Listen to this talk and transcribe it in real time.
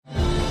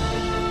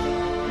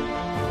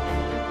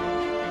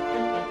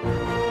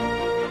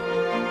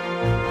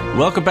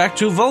Welcome back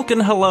to Vulcan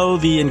Hello,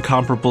 the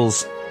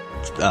Incomparables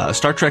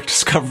Star Trek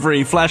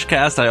Discovery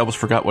Flashcast. I almost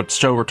forgot what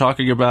show we're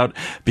talking about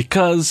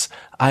because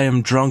I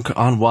am drunk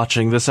on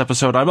watching this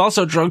episode. I'm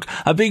also drunk.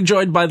 I'm being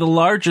joined by the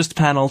largest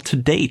panel to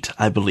date,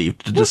 I believe,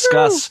 to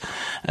discuss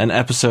an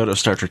episode of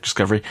Star Trek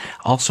Discovery.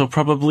 Also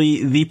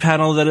probably the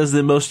panel that is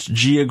the most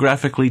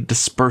geographically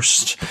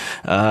dispersed.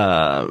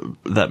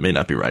 That may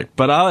not be right.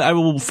 But I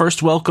will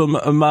first welcome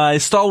my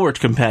stalwart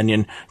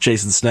companion,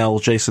 Jason Snell.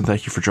 Jason,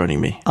 thank you for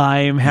joining me.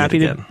 I'm happy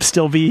to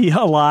still be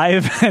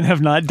alive and have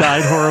not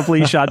died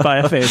horribly shot by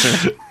a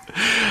phaser.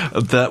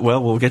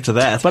 We'll get to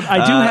that. But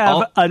I do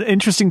have an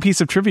interesting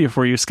piece of trivia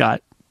for you,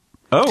 Scott.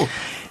 Oh.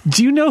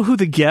 Do you know who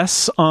the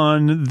guests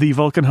on the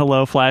Vulcan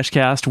Hello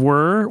Flashcast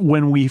were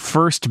when we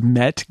first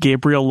met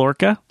Gabriel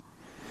Lorca?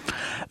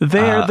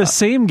 They are the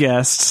same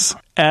guests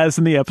as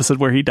in the episode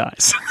where he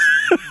dies.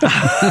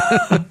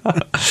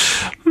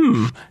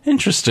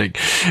 Interesting.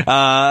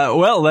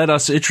 Well, let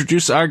us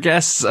introduce our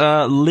guests.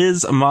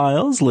 Liz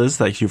Miles. Liz,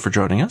 thank you for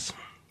joining us.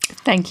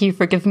 Thank you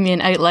for giving me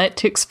an outlet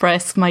to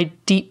express my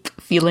deep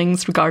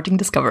feelings regarding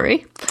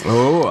Discovery.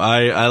 Oh,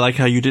 I like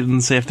how you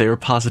didn't say if they were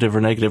positive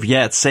or negative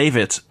yet. Save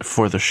it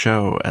for the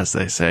show, as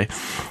they say.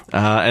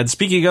 And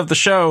speaking of the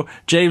show,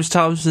 James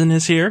Thompson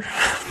is here.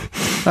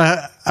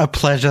 A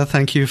pleasure.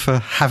 Thank you for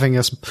having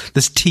us,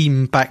 this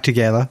team, back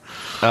together.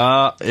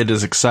 It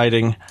is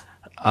exciting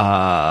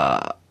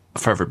for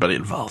everybody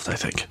involved, I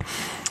think.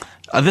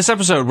 This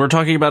episode, we're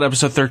talking about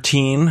episode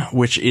 13,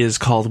 which is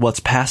called What's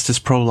Past is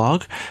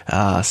Prologue,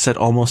 set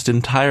almost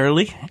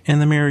entirely in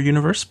the Mirror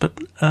Universe, but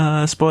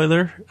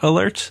spoiler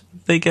alert,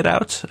 they get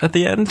out at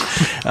the end.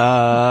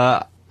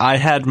 I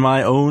had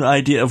my own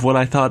idea of what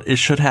I thought it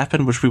should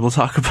happen, which we will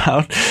talk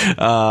about.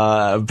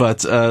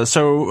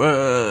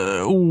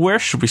 So where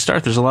should we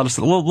start? There's a lot of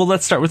stuff. Well,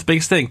 let's start with the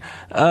biggest thing.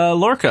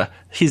 Lorca,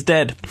 he's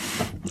dead.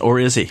 Or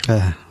is he?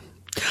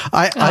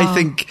 I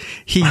think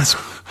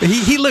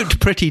he looked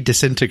pretty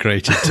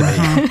disintegrated to me.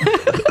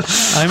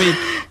 I mean,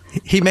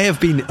 he may have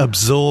been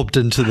absorbed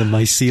into the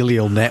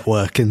mycelial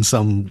network in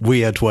some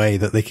weird way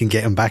that they can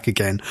get him back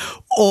again.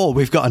 Or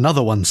we've got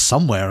another one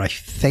somewhere, I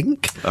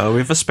think. We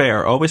have a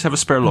spare. Always have a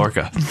spare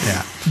Lorca.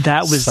 Yeah.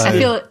 That was... I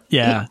feel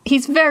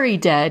he's very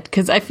dead,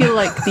 because I feel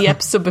like the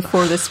episode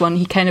before this one,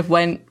 he kind of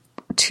went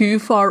too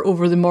far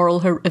over the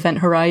moral event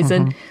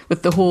horizon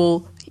with the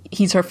whole...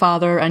 he's her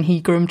father and he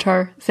groomed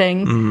her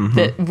thing,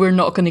 that we're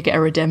not going to get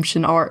a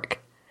redemption arc.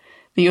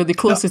 The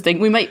closest thing,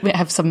 we might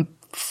have some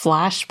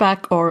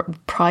flashback or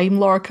Prime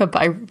Lorca,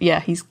 but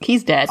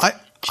he's dead.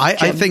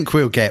 I think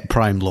we'll get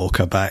Prime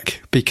Lorca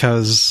back,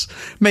 because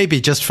maybe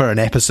just for an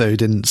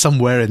episode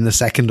somewhere in the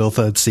second or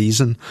third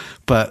season,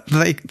 but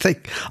they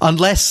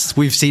unless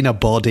we've seen a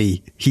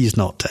body, he's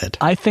not dead.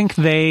 I think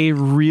they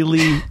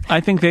really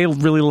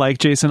like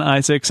Jason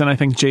Isaacs, and I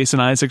think Jason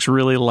Isaacs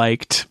really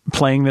liked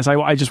playing this.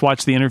 I just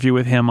watched the interview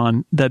with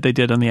him that they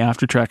did on the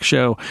After Trek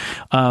show,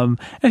 and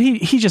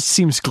he just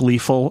seems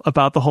gleeful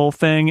about the whole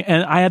thing,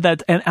 and I had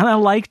that, and I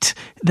liked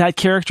that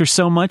character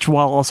so much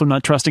while also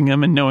not trusting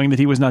him and knowing that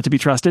he was not to be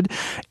trusted.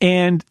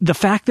 And the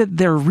fact that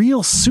they're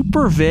real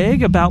super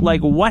vague about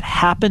like what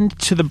happened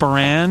to the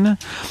Baran,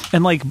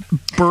 and like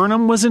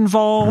Burnham was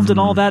involved and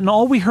all that, and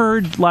all we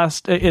heard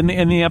last in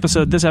the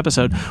episode, this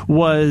episode,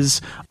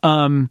 was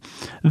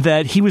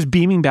that he was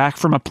beaming back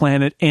from a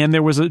planet, and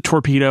there was a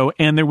torpedo,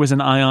 and there was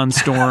an ion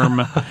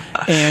storm,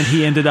 and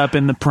he ended up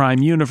in the Prime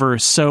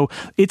universe. So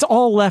it's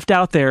all left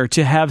out there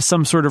to have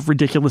some sort of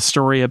ridiculous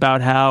story about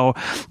how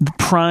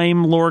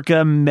Prime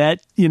Lorca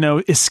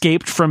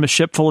escaped from a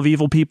ship full of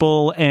evil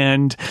people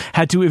and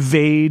had to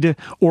evade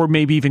or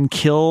maybe even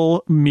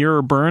kill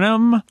Mirror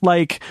Burnham.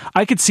 Like,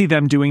 I could see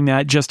them doing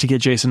that just to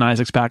get Jason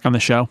Isaacs back on the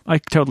show. I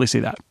totally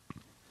see that.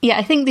 Yeah,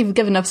 I think they've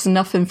given us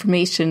enough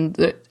information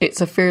that it's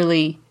a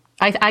fairly...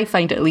 I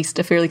find it at least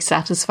a fairly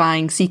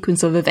satisfying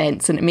sequence of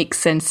events, and it makes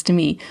sense to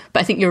me. But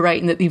I think you're right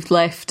in that they've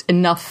left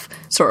enough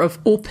sort of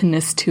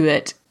openness to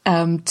it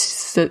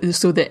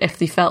so that if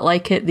they felt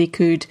like it, they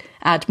could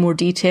add more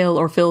detail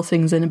or fill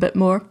things in a bit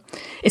more.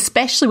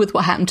 Especially with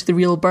what happened to the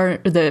Prime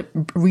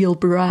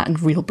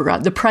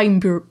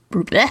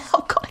Buran.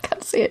 Oh God, I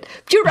can't say it.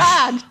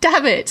 Buran,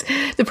 damn it,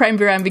 the Prime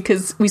Buran,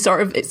 because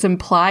it's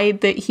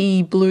implied that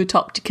he blew it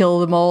up to kill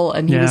them all,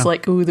 and he was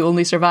like, the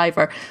only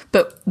survivor.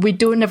 But we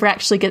don't ever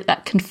actually get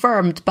that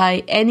confirmed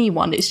by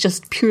anyone. It's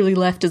just purely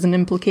left as an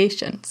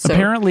implication. So,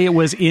 apparently, it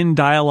was in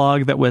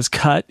dialogue that was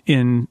cut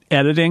in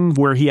editing,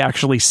 where he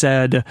actually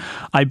said,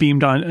 "I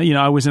beamed on.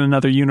 I was in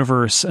another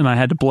universe, and I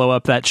had to blow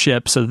up that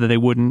ship so that they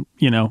wouldn't,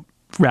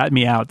 rat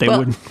me out. They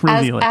wouldn't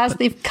reveal it." As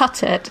they've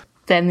cut it,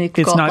 then they've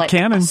it's got not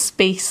canon. A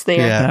space there.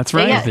 Yeah, that's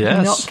right.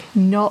 Yes.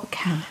 Not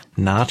canon.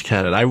 Not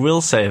canon. I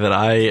will say that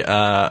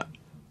I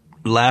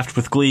laughed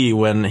with glee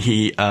when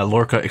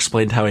Lorca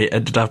explained how he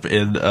ended up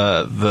in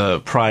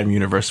the Prime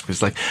universe. He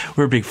was like,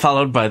 we were being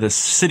followed by this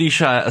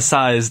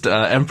city-sized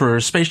Emperor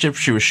spaceship.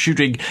 She was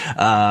shooting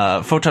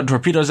photon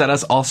torpedoes at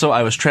us. Also,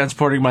 I was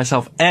transporting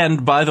myself.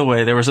 And, by the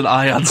way, there was an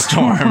ion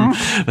storm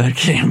that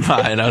came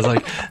by. And I was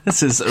like,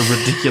 this is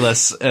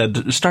ridiculous.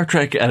 And Star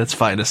Trek at its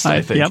finest,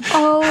 I think. Yep.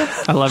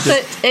 Oh, I loved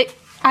it.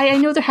 I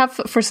know there have,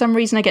 for some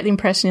reason, I get the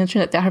impression on the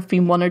internet there have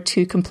been one or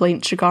two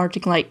complaints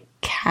regarding, like,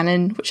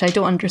 canon, which I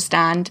don't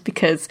understand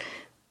because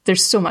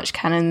there's so much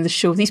canon in the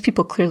show. These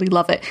people clearly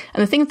love it.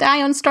 And the thing with the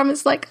Ion Storm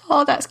is like,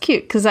 oh, that's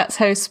cute, because that's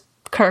how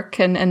Kirk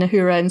and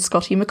Uhura and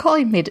Scotty and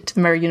McCoy made it to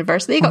the Mirror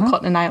Universe. They got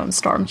caught in an Ion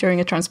Storm during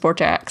a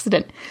transporter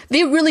accident.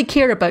 They really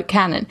care about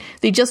canon.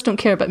 They just don't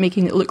care about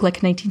making it look like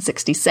a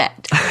 1960s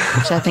set,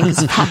 which I think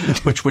is fun.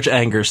 which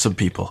angers some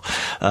people.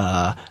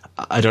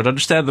 I don't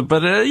understand them,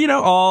 but,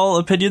 all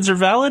opinions are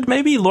valid.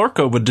 Maybe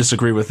Lorca would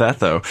disagree with that,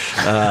 though.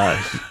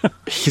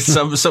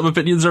 Some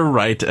opinions are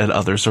right and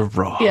others are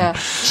wrong. Yeah.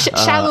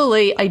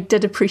 Shallowly, I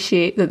did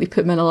appreciate that they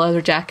put him in a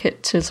leather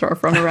jacket to sort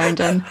of run around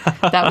in.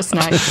 That was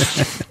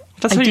nice.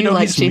 That's how you know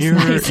he's Mirror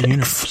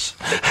Universe.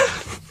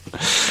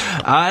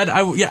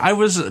 I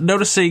was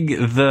noticing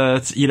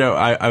that,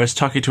 I was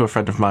talking to a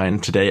friend of mine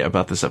today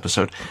about this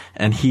episode,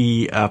 and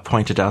he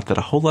pointed out that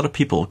a whole lot of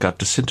people got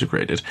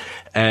disintegrated,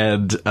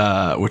 and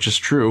which is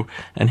true.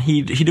 And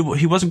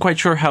he wasn't quite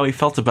sure how he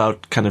felt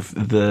about kind of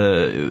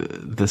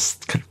this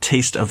kind of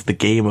taste of the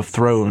Game of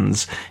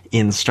Thrones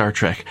in Star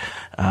Trek.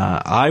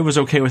 I was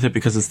okay with it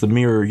because it's the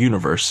Mirror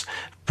Universe.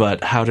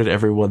 But how did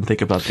everyone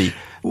think about the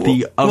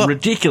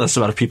ridiculous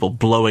amount of people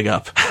blowing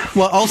up?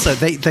 Well, also,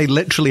 they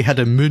literally had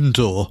a moon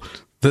door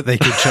that they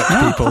could chuck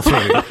people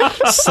through.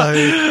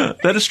 So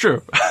that is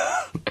true.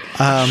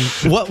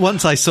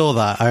 Once I saw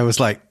that, I was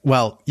like,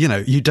 well,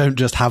 you don't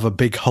just have a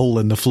big hole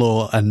in the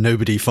floor and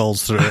nobody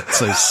falls through it,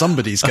 so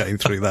somebody's going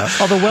through that.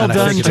 Although well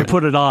done to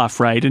put it off,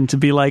 right? And to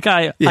be like,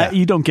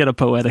 you don't get a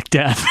poetic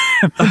death.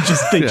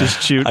 They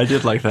just shoot. I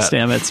did like that.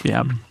 Stamets,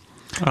 yeah.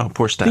 Oh,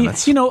 poor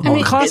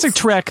Stamets. Classic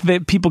Trek,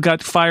 that people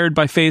got fired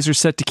by phasers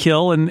set to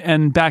kill,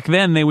 and back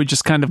then they would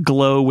just kind of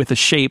glow with the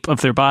shape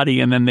of their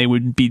body, and then they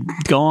would be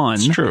gone.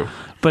 It's true.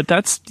 But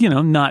that's,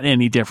 not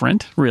any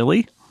different,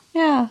 really.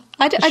 Yeah.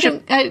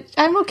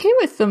 I'm okay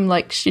with them,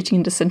 like, shooting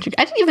and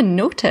disintegrating. I didn't even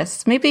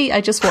notice. Maybe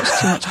I just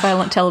watched too much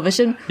violent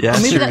television. Yeah,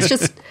 or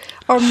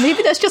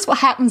maybe that's just what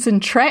happens in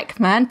Trek,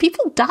 man.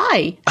 People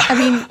die. I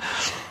mean,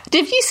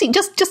 did you see,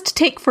 just to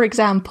take, for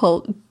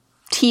example,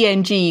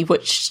 TNG,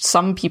 which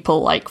some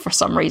people like for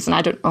some reason,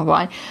 I don't know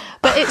why,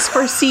 but its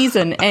first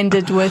season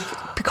ended with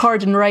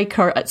Picard and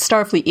Riker at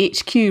Starfleet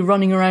HQ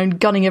running around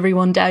gunning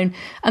everyone down,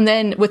 and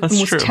then with the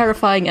most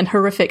terrifying and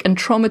horrific and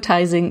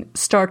traumatizing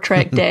Star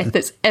Trek death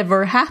that's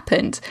ever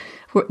happened.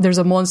 There's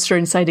a monster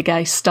inside a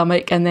guy's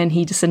stomach and then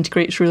he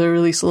disintegrates really,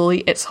 really slowly.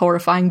 It's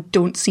horrifying.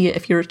 Don't see it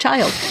if you're a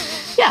child.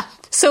 Yeah,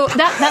 so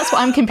that's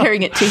what I'm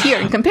comparing it to here,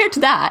 and compared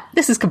to that,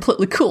 this is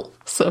completely cool.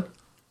 So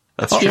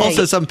that's true.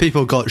 Also, some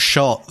people got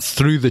shot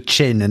through the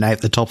chin and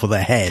out the top of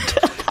the head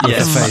with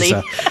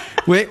a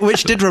phaser,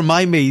 which did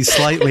remind me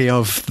slightly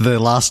of The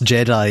Last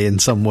Jedi in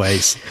some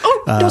ways.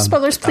 Oh, no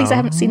spoilers, please. I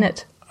haven't seen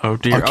it. Oh,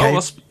 dear. Okay.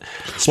 Oh,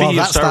 well,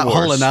 that's that Wars,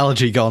 whole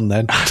analogy gone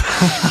then.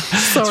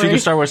 Speaking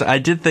of Star Wars, I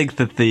did think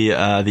that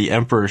the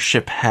Emperor's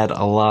ship had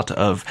a lot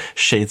of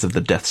shades of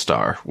the Death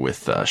Star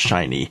with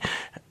shiny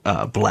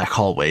black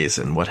hallways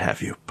and what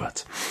have you,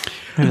 but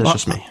maybe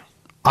that's just me.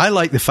 I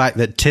like the fact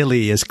that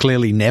Tilly is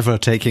clearly never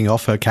taking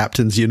off her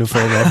captain's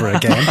uniform ever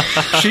again.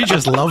 She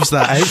just loves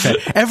that outfit.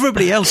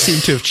 Everybody else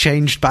seemed to have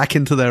changed back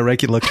into their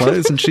regular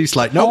clothes, and she's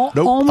like, nope,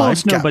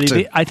 almost I'm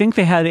nobody. I think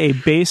they had a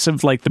base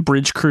of like the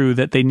bridge crew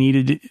that they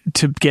needed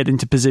to get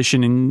into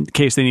position in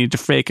case they needed to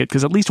fake it,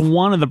 because at least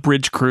one of the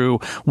bridge crew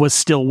was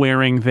still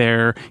wearing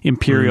their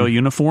Imperial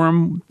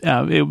uniform.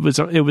 It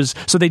was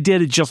so they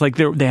did it just like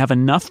they have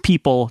enough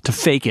people to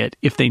fake it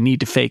if they need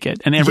to fake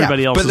it, and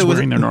everybody else is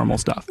wearing their normal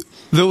stuff.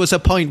 There was a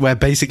point where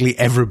basically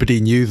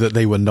everybody knew that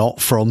they were not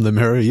from the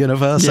Mirror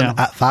Universe, and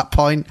at that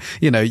point,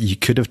 you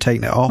could have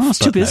taken it off. Oh, it's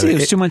too busy.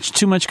 There's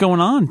too much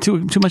going on.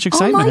 Too much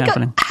excitement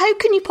happening. How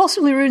can you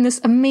possibly ruin this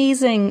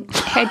amazing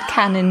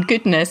headcanon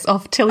goodness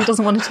of Tilly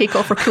doesn't want to take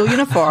off her cool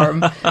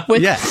uniform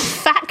with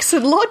facts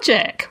and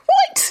logic?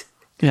 What?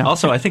 Yeah.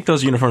 Also, I think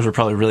those uniforms were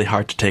probably really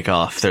hard to take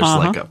off. There's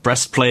like a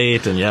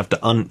breastplate, and you have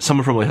to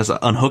someone probably has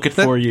to unhook it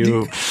for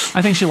you.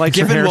 I think she likes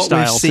her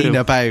hairstyle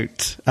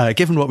too.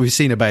 Given what we've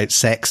seen about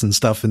sex and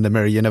stuff in the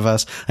Mirror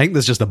Universe, I think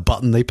there's just a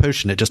button they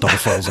push and it just all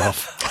falls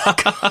off.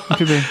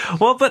 Could be.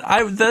 Well, but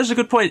there's a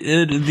good point.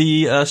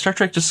 The Star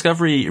Trek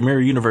Discovery Mirror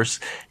Universe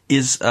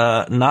is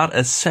not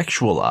as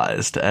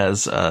sexualized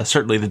as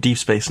certainly the Deep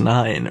Space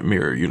Nine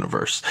Mirror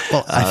Universe.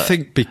 Well, I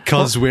think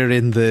because we're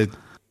in the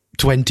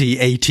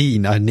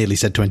 2018, I nearly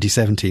said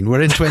 2017.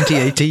 We're in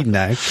 2018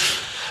 now.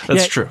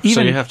 That's true. Even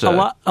so you have to.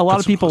 A lot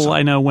of people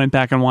I know went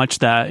back and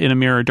watched that In a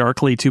Mirror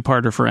Darkly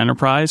 2-parter for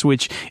Enterprise,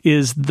 which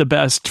is the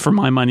best, for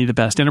my money, the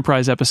best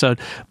Enterprise episode.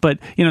 But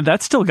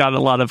that's still got a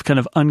lot of kind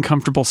of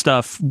uncomfortable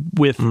stuff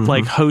with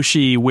like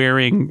Hoshi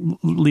wearing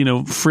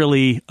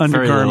frilly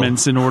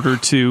undergarments in order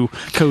to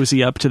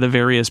cozy up to the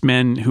various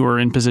men who are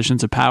in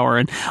positions of power.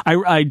 And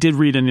I did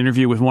read an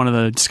interview with one of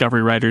the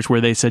Discovery writers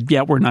where they said,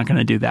 "Yeah, we're not going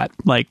to do that.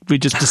 Like, we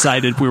just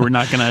decided we were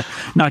not gonna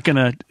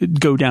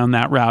go down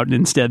that route. And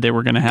instead, they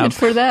were going to have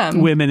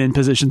women in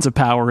positions of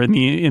power in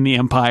the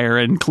Empire,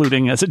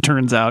 including, as it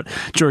turns out,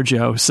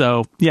 Giorgio."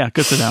 So yeah,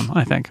 good for them,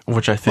 I think.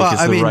 Which I think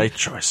is the right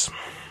choice.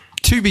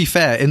 To be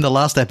fair, in the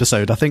last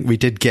episode, I think we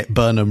did get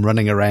Burnham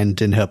running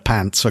around in her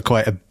pants for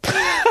quite a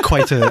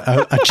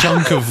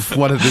chunk of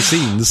one of the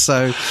scenes.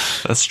 So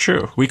that's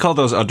true. We call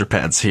those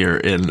underpants here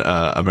in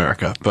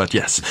America, but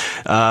yes.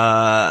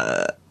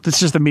 It's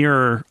just the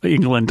Mirror,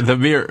 England. The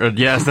Mirror,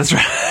 yes, that's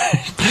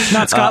right.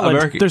 Not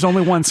Scotland. There's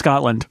only one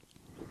Scotland.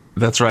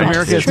 That's right.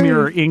 America is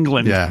Mirror,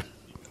 England. Yeah.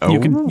 You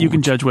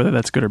can judge whether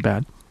that's good or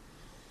bad.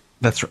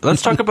 That's right.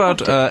 Let's talk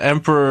about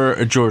Emperor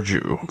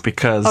Georgiou,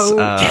 because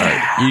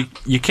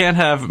you can't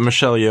have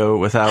Michelle Yeoh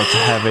without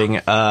having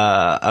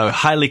a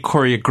highly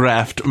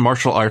choreographed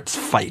martial arts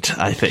fight,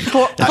 I think.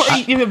 What are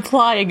you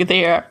implying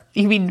there?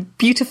 You mean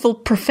beautiful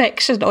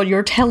perfection on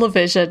your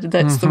television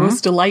that's the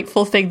most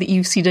delightful thing that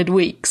you've seen in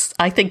weeks,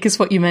 I think is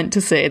what you meant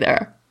to say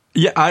there.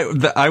 Yeah,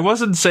 I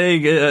wasn't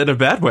saying it in a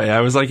bad way.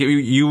 I was like,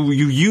 you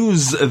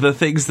use the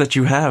things that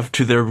you have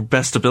to their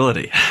best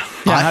ability.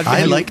 Yeah,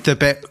 I like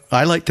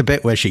the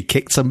bit where she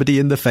kicked somebody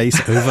in the face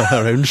over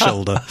her own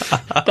shoulder.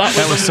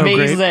 That was so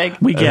amazing.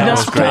 Great. We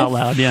gasped out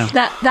loud. Yeah,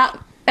 that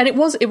and it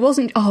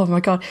wasn't. Oh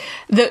my god,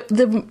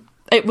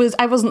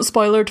 I wasn't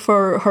spoiled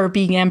for her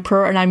being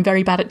emperor, and I'm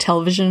very bad at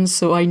television,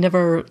 so I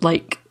never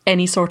like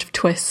any sort of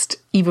twist,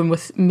 even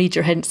with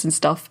major hints and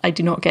stuff. I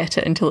do not get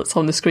it until it's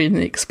on the screen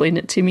and they explain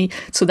it to me.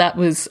 So that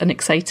was an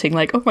exciting,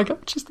 like, oh my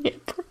god, she's the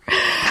emperor.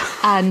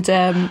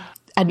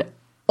 And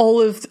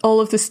all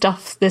of the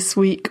stuff this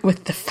week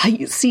with the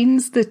fight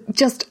scenes,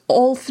 just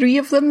all three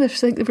of them. I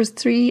think there was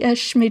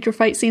 3-ish major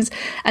fight scenes,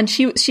 and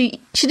she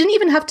didn't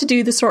even have to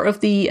do the sort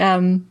of the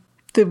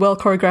well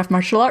choreographed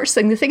martial arts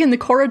thing. The thing in the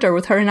corridor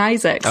with her and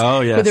Isaac,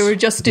 where they were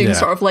just doing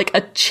sort of like a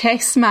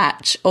chess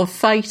match of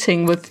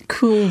fighting with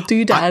cool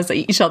doodads at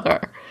each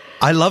other.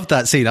 I love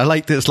that scene. I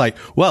like that it's like,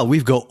 well,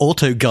 we've got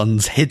auto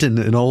guns hidden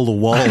in all the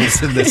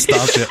walls in this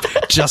starship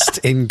just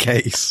in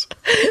case.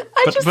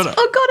 Oh god,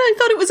 I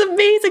thought it was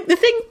amazing. The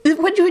thing,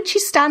 when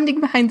she's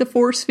standing behind the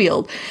force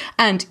field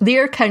and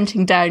they're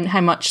counting down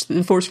how much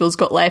the force field's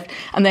got left,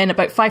 and then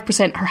about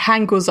 5% her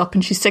hand goes up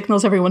and she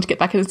signals everyone to get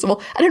back into the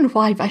wall. I don't know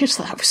why, but I just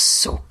thought that was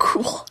so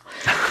cool.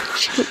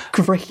 She looked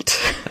great.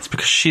 That's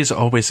because she's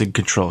always in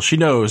control. She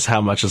knows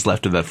how much is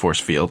left in that force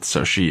field,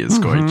 so she is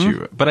going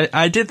to. But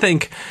I did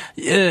think,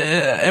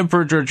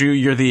 Emperor Georgiou,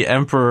 you're the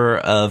emperor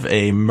of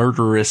a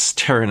murderous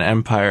Terran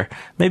empire.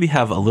 Maybe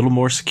have a little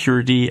more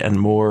security and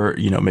more,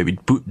 maybe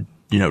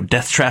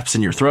death traps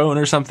in your throne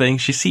or something.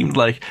 She seemed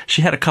like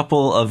she had a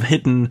couple of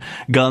hidden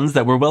guns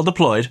that were well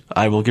deployed.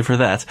 I will give her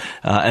that.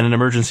 And an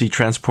emergency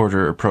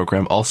transporter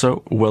program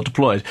also well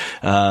deployed.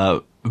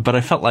 But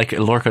I felt like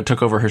Lorca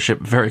took over her ship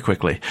very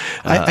quickly.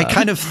 I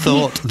kind of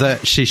thought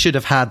that she should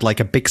have had like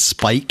a big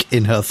spike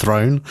in her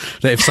throne,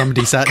 that if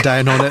somebody sat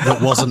down on it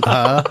that wasn't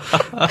her.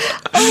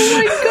 Oh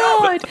my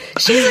god,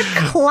 she's a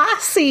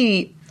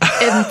classy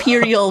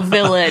Imperial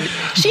villain.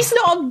 She's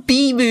not a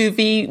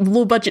B-movie,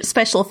 low-budget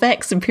special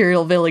effects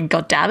Imperial villain,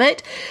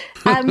 goddammit.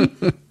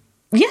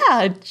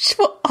 Yeah,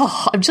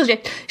 I'm so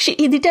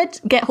they did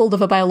get hold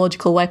of a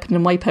biological weapon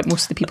and wipe out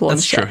most of the people on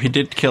the ship. That's true. He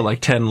did kill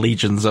like 10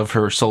 legions of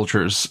her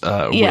soldiers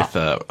with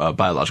a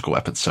biological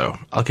weapon, so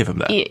I'll give him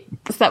that. Yeah,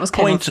 so that was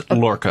kind of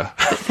Lorca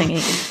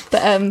thingy.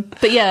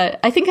 But yeah,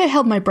 I think I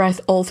held my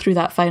breath all through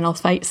that final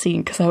fight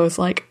scene because I was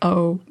like,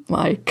 oh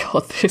my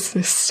god, this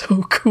is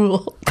so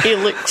cool. They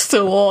look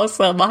so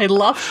awesome. I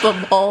love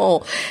them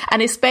all.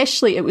 And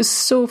especially, it was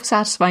so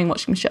satisfying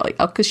watching Michelle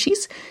Yeoh because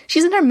she's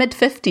in her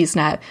mid-50s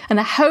now, and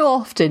how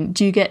often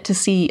do you get to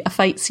see a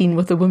fight scene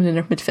with a woman in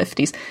her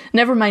mid-50s?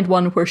 Never mind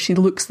one where she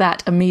looks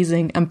that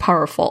amazing and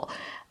powerful.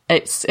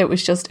 It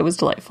was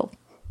delightful.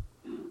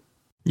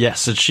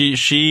 Yes, and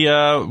she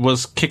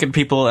was kicking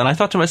people, and I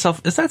thought to myself,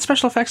 is that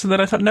special effects? And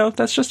then I thought, no,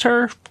 that's just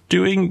her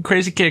doing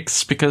crazy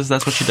kicks because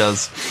that's what she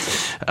does.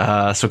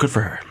 So good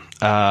for her.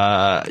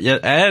 Yeah,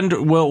 and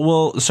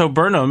so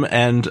Burnham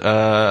and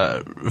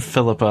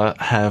Philippa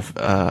have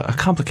a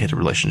complicated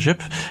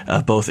relationship,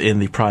 both in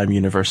the Prime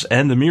universe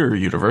and the Mirror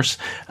universe,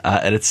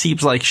 and it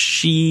seems like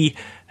she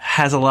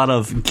has a lot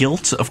of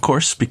guilt, of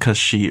course, because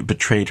she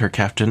betrayed her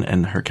captain,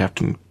 and her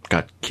captain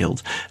got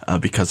killed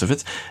because of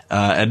it.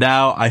 And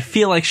now I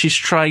feel like she's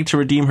trying to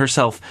redeem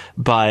herself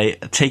by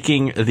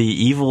taking the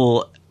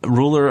evil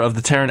ruler of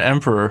the Terran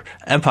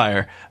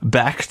Empire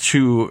back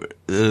to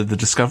the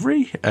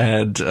Discovery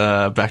and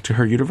back to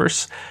her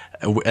universe.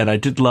 And I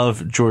did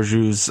love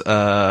Georgiou's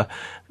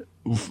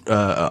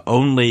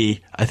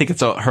I think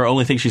it's her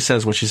only thing she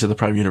says when she's in the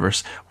Prime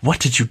Universe. What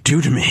did you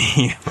do to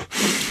me?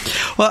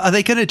 Well, are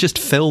they going to just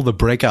fill the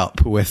brig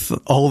up with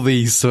all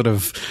these sort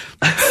of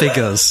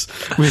figures?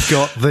 We've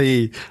got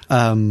the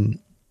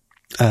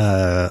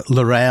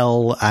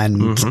Laurel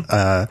and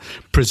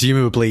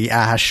presumably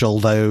Ash,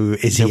 although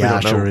is he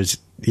Ash or is...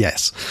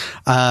 Yes.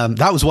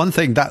 That was one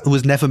thing that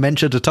was never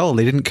mentioned at all.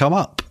 They didn't come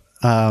up.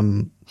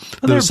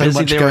 There was so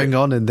much going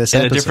on in this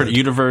episode. In a different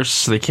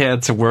universe, they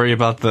can't worry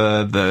about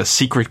the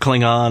secret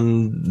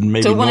Klingon,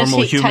 maybe don't normal human. Don't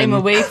want to take time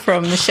away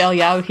from Michelle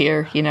Yeoh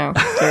here,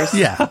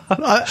 Yeah,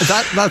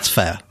 that's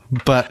fair.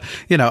 But,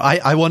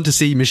 I want to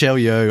see Michelle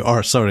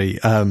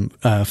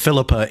Yeoh,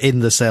 Philippa in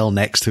the cell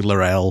next to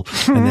Laurel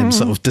and them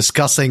sort of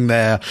discussing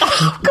their,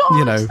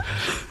 I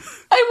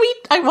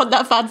want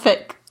that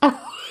fanfic.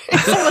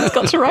 Someone's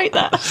got to write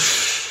that.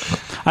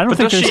 I don't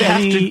think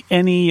there's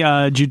any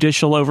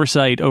judicial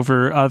oversight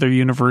over other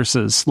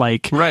universes.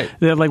 Right.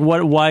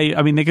 Why?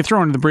 I mean, they could throw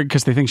her in the brig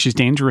because they think she's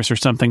dangerous or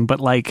something,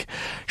 but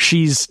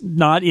she's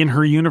not in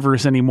her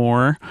universe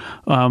anymore.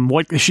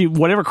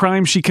 Whatever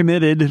crimes she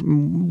committed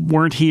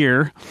weren't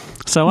here.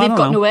 So they've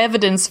got no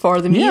evidence for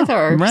them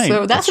either. Right.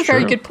 So that's a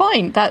very good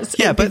point.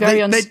 It'd be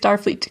very on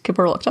Starfleet to keep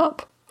her locked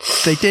up.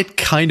 They did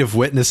kind of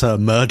witness her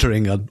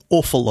murdering an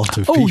awful lot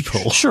of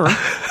people. Sure,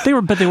 they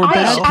were bad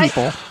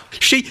people.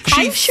 She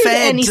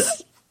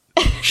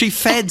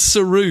fed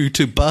Saru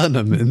to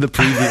Burnham in the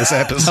previous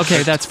episode.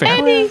 Okay, that's fair.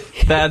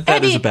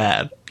 That is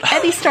bad.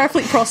 Any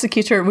Starfleet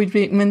prosecutor would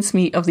make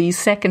mincemeat of these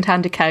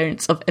second-hand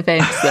accounts of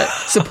events that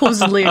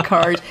supposedly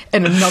occurred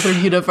in another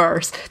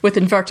universe, with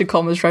inverted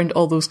commas around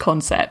all those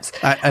concepts.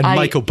 And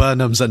Michael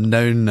Burnham's a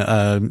known,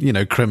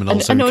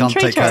 criminal, so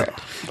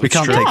we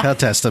can't take her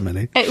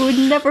testimony. It would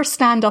never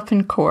stand up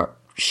in court.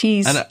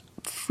 She's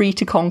free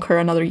to conquer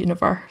another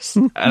universe.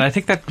 And I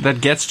think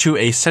that gets to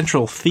a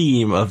central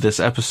theme of this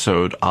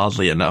episode,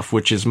 oddly enough,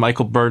 which is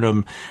Michael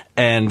Burnham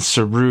and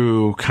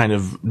Saru kind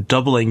of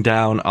doubling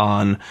down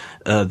on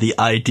the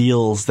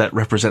ideals that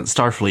represent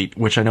Starfleet,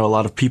 which I know a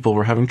lot of people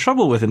were having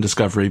trouble with in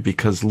Discovery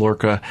because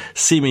Lorca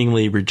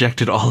seemingly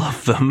rejected all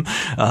of them,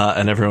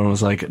 and everyone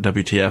was like,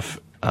 WTF,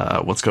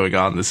 what's going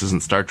on? This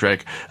isn't Star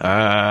Trek.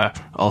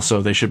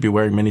 Also, they should be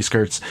wearing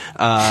miniskirts.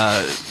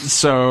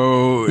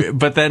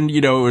 But then,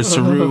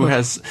 Saru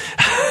has,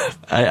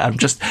 I'm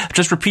just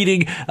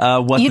repeating,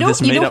 what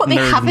this made up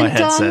nerd in my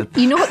head said.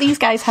 You know what these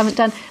guys haven't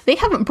done? They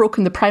haven't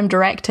broken the Prime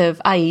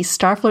Directive, i.e.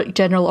 Starfleet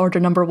General Order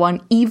Number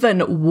 1,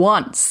 even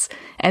once.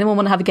 Anyone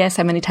want to have a guess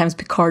how many times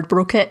Picard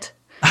broke it?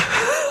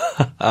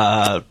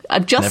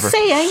 I'm just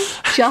saying.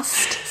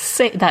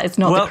 That is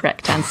not the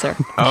correct answer.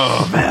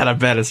 Oh man, I'm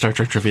bad at Star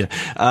Trek trivia.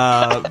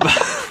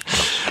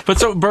 But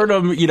so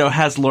Burnham,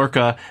 has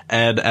Lorca,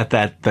 and at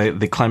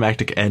the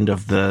climactic end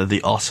of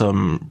the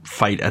awesome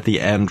fight at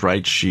the end,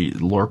 right?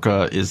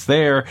 Lorca is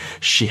there.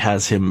 She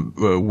has him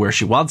where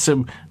she wants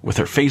him, with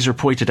her phaser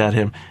pointed at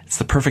him. It's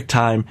the perfect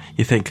time.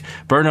 You think,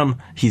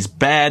 Burnham, he's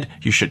bad.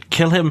 You should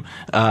kill him.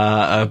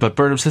 But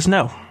Burnham says,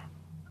 no,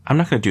 I'm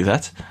not going to do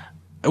that.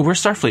 We're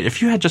Starfleet.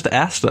 If you had just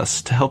asked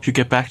us to help you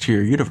get back to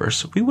your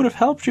universe, we would have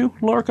helped you,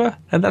 Lorca,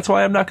 and that's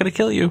why I'm not going to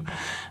kill you.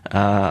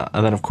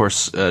 And then, of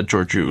course,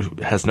 Georgiou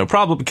has no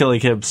problem killing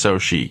him, so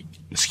she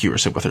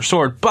skewers him with her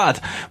sword.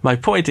 But my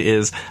point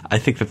is, I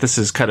think that this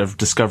is kind of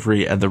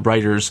Discovery and the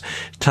writers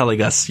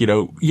telling us,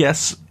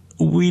 yes,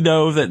 we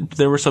know that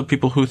there were some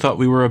people who thought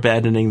we were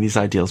abandoning these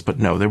ideals, but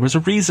no, there was a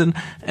reason,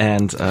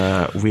 and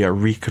we are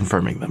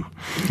reconfirming them.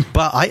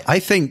 But I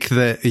think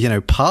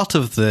that, part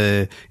of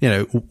the,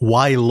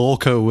 why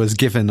Lorca was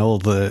given all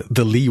the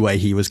leeway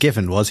he was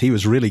given was he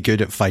was really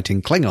good at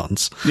fighting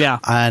Klingons. Yeah.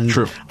 And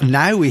true.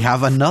 Now we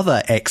have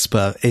another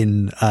expert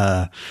in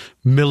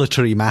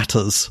military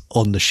matters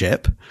on the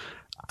ship,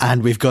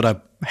 and we've got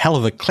a hell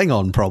of a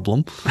Klingon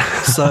problem.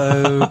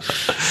 So,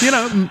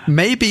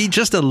 maybe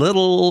just a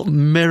little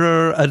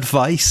mirror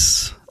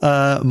advice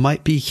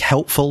might be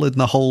helpful in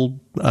the whole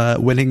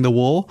winning the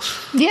war.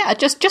 Yeah,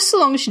 just so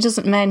long as she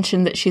doesn't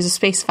mention that she's a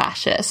space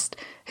fascist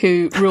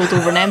who ruled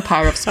over an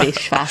empire of space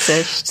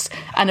fascists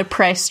and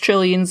oppressed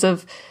trillions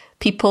of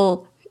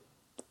people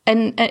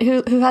and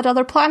who had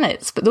other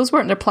planets, but those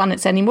weren't their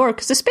planets anymore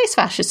because the space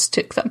fascists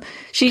took them.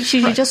 She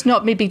right. Just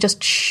not maybe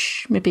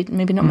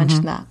not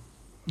mention that.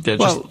 Yeah,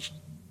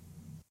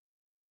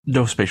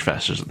 no space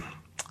fascism.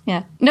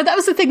 Yeah. No, that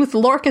was the thing with the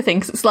Lorca thing,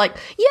 'cause it's like,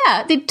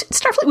 yeah,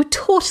 Starfleet would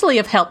totally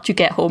have helped you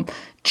get home,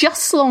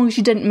 just as long as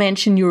you didn't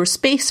mention you're a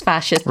space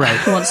fascist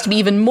who wants to be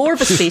even more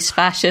of a space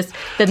fascist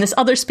than this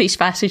other space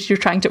fascist you're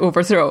trying to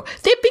overthrow.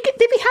 They'd be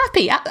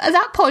happy. At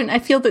that point, I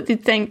feel that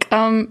they'd think,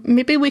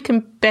 maybe we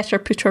can better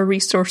put our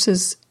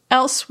resources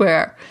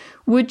elsewhere.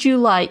 Would you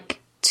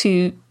like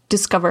to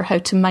discover how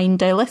to mine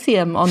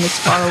dilithium on this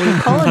faraway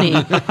colony,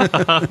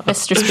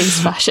 Mr. Space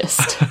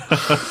Fascist?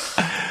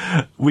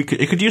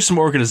 It could use some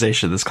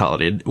organization, this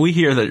colony. And we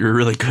hear that you're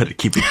really good at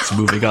keeping us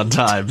moving on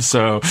time,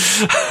 so...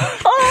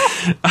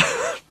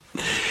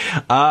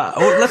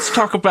 Let's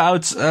talk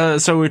about,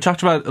 so we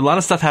talked about a lot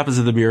of stuff happens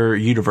in the mirror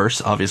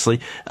universe, obviously,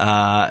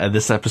 and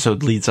this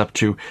episode leads up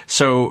to.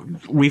 So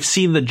we've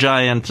seen the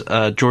giant,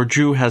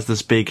 Georgiou has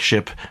this big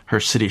ship, her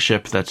city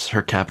ship, that's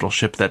her capital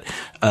ship that,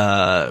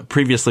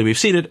 previously we've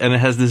seen it, and it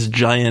has this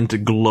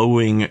giant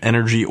glowing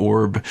energy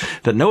orb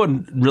that no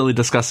one really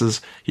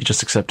discusses. You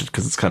just accept it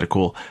because it's kind of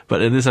cool.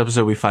 But in this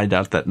episode, we find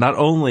out that not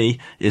only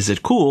is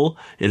it cool,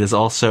 it is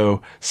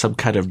also some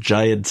kind of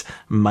giant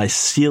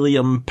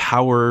mycelium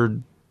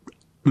powered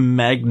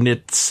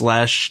magnet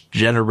 /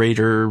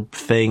 generator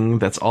thing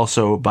that's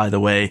also, by the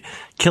way,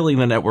 killing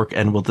the network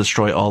and will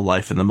destroy all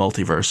life in the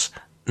multiverse.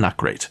 Not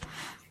great.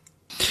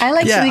 I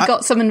like that they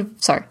got some...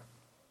 Sorry.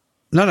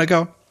 No,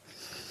 go.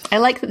 I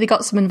like that they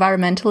got some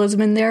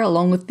environmentalism in there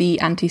along with the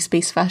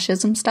anti-space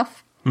fascism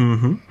stuff.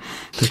 Mm-hmm.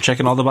 They're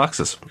checking all the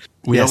boxes.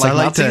 We yes, don't like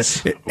I like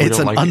Nazis. It's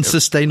an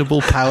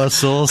unsustainable power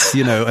source,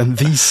 and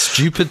these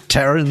stupid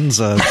Terrans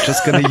are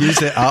just going to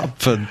use it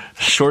up. And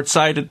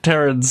short-sighted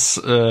Terrans.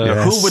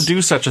 Yes. Who would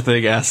do such a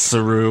thing? Asks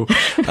Saru,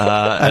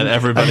 and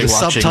everybody and the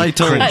watching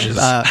subtitle, cringes.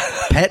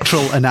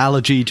 Petrol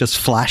analogy just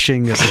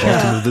flashing at the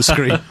bottom of the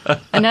screen.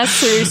 And as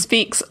Saru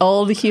speaks,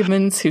 all the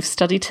humans who've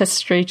studied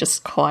history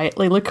just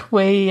quietly look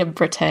away and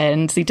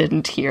pretend they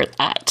didn't hear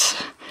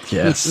that.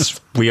 Yes,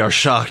 we are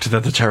shocked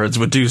that the Terrans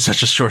would do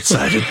such a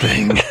short-sighted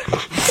thing.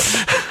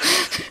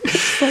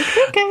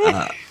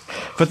 Okay.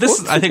 But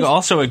this, I think,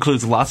 also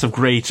includes lots of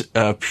great,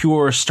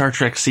 pure Star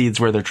Trek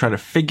scenes where they're trying to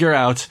figure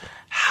out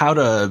how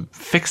to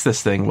fix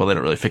this thing. Well, they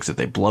don't really fix it.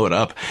 They blow it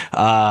up,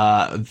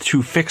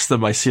 to fix the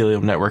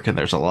mycelium network. And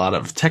there's a lot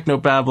of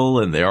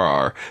technobabble, and there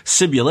are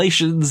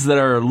simulations that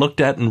are looked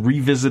at and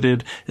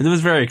revisited. And it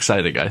was very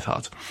exciting, I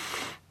thought.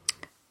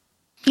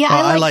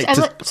 Yeah,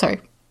 sorry.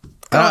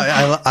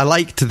 I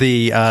liked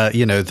the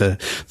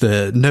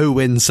the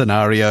no-win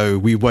scenario.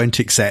 We won't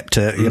accept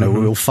it.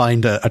 We'll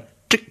find a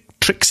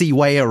tricksy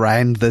way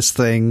around this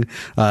thing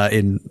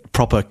in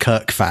proper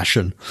Kirk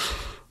fashion.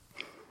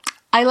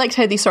 I liked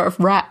how they sort of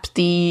wrapped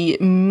the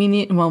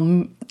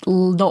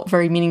not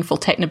very meaningful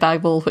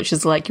technobabble, which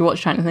is like you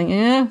watch trying to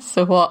think,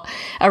 so what,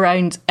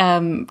 around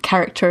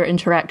character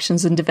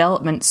interactions and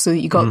development, so that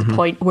you got the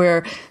point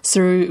where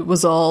Saru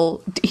was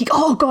all,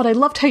 oh god, I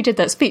loved how he did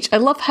that speech. I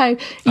love how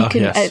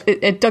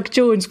Doug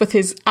Jones with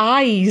his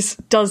eyes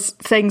does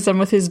things and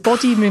with his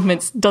body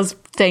movements does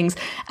things,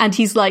 and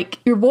he's like,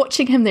 you're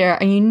watching him there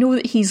and you know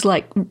that he's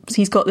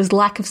got this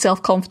lack of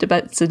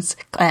self-confidence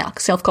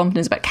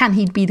about can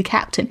he be the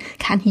captain,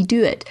 can he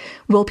do it,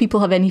 will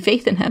people have any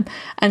faith in him?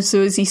 And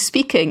so as he's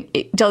speaking,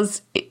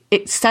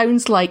 it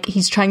sounds like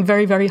he's trying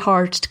very, very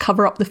hard to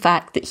cover up the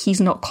fact that he's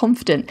not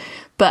confident.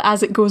 But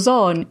as it goes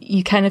on,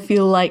 you kind of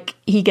feel like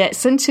he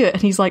gets into it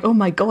and he's like, oh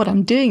my God,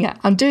 I'm doing it.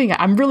 I'm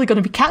really going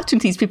to be captain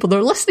to these people.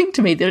 They're listening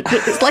to me.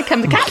 It's like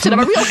I'm the captain. I'm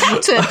a real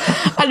captain.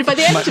 And by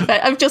the end of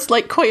it, I'm just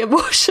like quite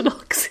emotional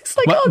because it's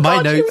like, oh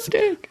God, you're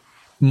doing.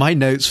 My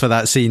notes for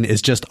that scene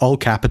is just all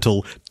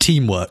capital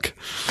teamwork.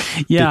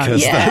 Yeah.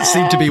 Because that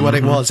seemed to be what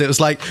it was. It was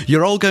like,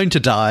 you're all going to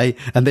die,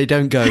 and they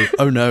don't go,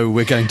 oh no,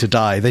 we're going to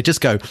die. They just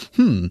go,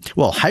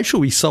 well, how shall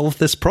we solve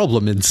this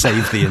problem and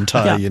save the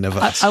entire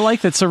universe? I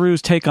like that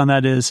Saru's take on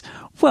that is,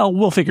 well,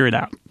 we'll figure it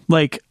out.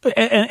 Like,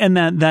 and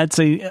that's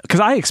because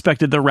I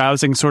expected the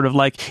rousing sort of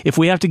like, if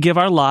we have to give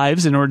our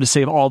lives in order to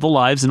save all the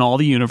lives in all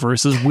the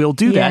universes, we'll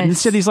do that. Yes. And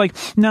instead he's like,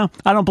 no,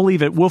 I don't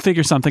believe it. We'll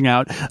figure something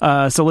out.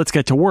 So let's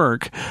get to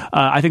work.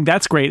 I think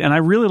that's great. And I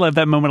really love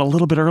that moment a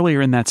little bit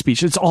earlier in that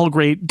speech. It's all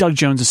great. Doug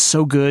Jones is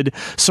so good.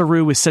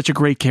 Saru is such a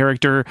great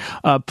character,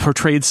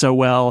 portrayed so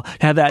well.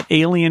 Have that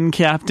alien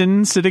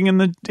captain sitting in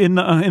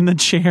the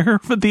chair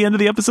at the end of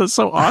the episode is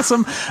so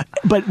awesome.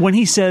 But when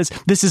he says,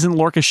 this isn't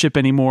Lorca's ship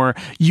anymore,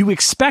 you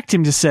expect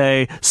him to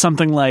say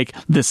something like,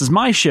 this is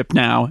my ship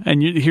now,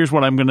 and here's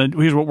what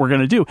we're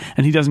gonna do.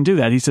 And he doesn't do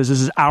that. He says,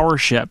 this is our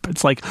ship.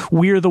 It's like,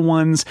 we're the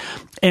ones.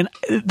 And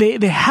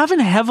they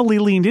haven't heavily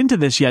leaned into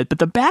this yet, but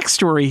the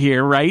backstory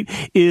here, right,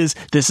 is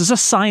this is a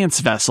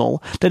science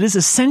vessel that is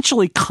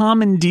essentially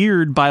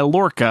commandeered by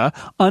Lorca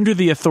under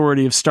the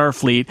authority of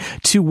Starfleet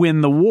to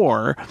win the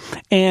war.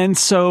 And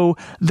so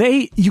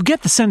you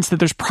get the sense that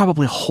there's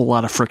probably a whole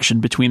lot of friction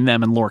between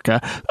them and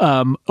Lorca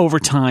over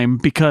time,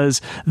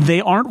 because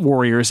they aren't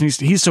warriors. And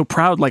he's so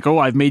proud, like, oh,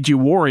 I've made you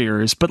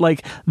warriors. But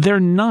like, they're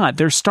not.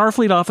 They're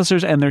Starfleet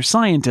officers and they're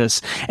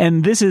scientists.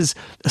 And this is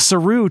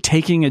Saru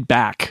taking it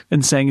back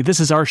and saying, this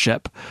is our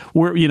ship.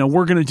 We're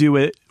going to do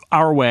it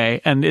our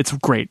way. And it's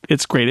great.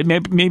 It's great. It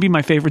may be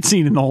my favorite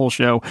scene in the whole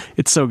show.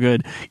 It's so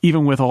good.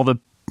 Even with all the,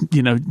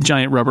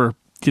 giant rubber,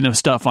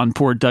 stuff on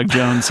poor Doug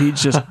Jones. He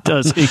just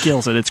he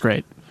kills it. It's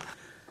great.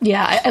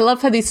 Yeah, I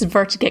love how they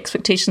subverted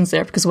expectations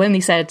there, because when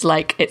they said,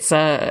 like, it's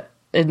a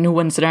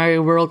no-win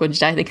scenario, we're all going to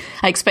die,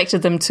 I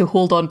expected them to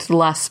hold on to the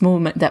last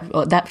moment, that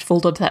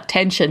hold on to that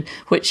tension,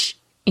 which,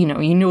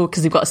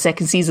 because they've got a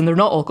second season, they're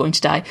not all going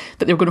to die,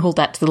 but they're going to hold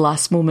that to the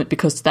last moment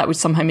because that would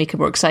somehow make it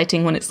more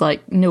exciting when it's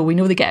like, no, we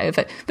know they get out of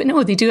it. But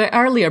no, they do it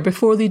earlier,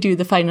 before they do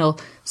the final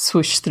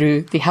swoosh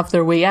through, they have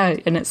their way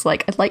out, and it's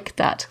like, I like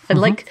that. I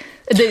like...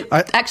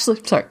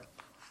 Sorry.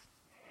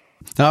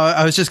 No,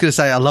 I was just going to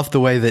say, I love the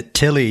way that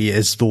Tilly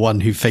is the one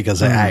who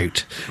figures it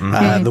out,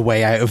 the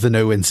way out of the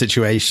no-win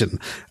situation.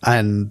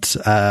 And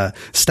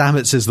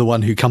Stamets is the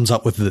one who comes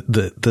up with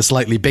the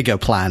slightly bigger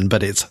plan,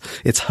 but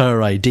it's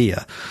her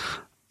idea.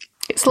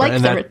 It's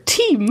like they're a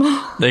team.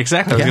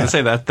 Exactly. I was going to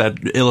say that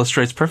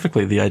illustrates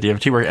perfectly the idea of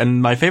teamwork.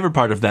 And my favorite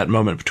part of that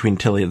moment between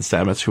Tilly and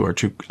Stamets, who are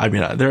two, I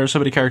mean, there are so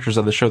many characters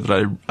on the show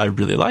that I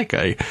really like.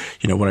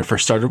 When I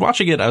first started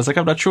watching it, I was like,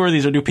 I'm not sure.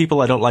 These are new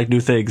people. I don't like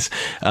new things.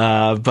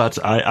 But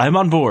I'm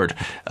on board.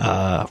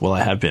 Well,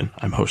 I have been.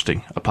 I'm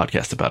hosting a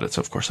podcast about it. So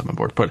of course I'm on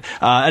board. But,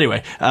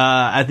 anyway,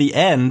 at the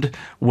end,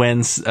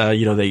 when,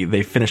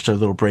 they finished their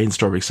little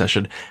brainstorming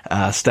session,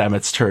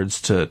 Stamets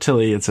turns to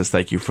Tilly and says,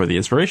 thank you for the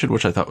inspiration,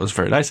 which I thought was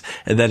very nice.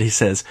 And then he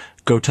says,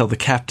 go tell the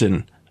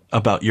captain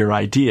about your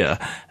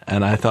idea.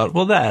 And I thought,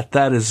 well, that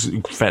is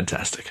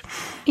fantastic.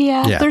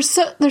 Yeah. There's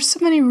so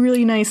many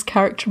really nice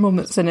character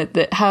moments in it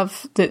that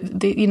have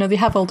they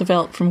have all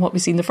developed from what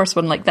we've seen. The first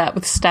one like that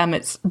with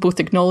Stamets both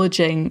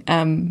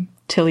acknowledging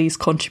Tilly's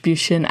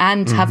contribution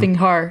and having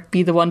her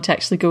be the one to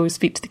actually go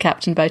speak to the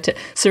captain about it.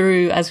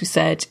 Saru, as we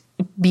said,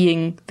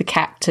 being the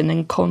captain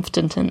and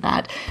confident in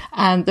that.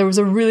 And there was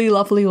a really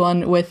lovely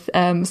one with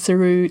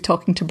Saru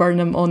talking to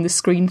Burnham on the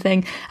screen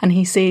thing, and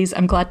he says,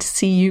 I'm glad to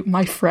see you,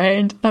 my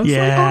friend. And I was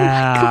like,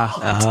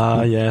 oh my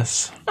God.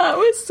 Yes. That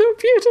was so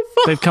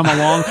beautiful. They've come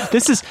along.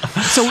 This is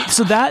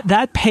so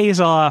that pays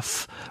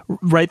off,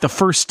 right? The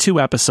first two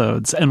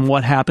episodes and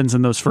what happens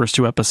in those first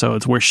two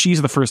episodes where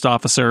she's the first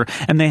officer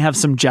and they have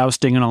some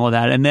jousting and all of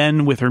that. And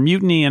then with her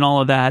mutiny and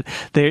all of that,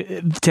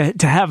 to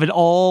have it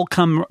all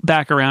come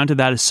back around to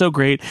that is so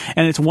great.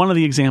 And it's one of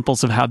the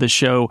examples of how this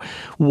show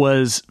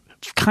was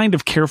kind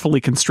of carefully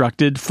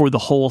constructed for the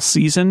whole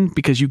season,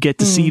 because you get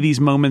to see these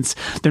moments.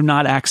 They're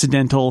not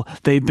accidental.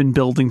 They've been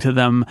building to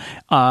them.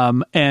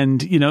 And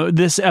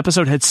this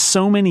episode had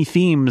so many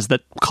themes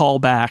that call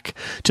back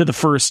to the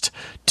first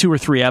 2 or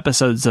 3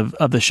 episodes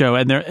of the show.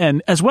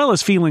 And as well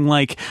as feeling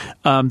like,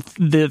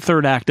 the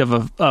third act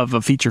of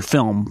a feature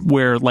film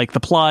where like the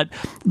plot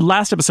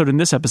last episode and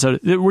this episode,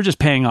 we're just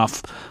paying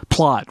off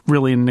plot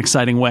really in an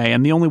exciting way.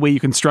 And the only way you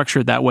can structure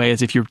it that way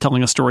is if you're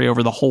telling a story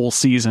over the whole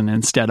season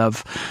instead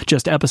of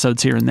just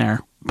episodes here and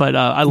there. But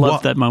I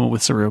love that moment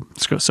with Saru.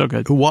 It's so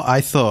good. What I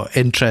thought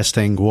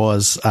interesting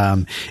was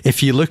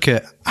if you look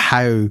at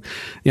how,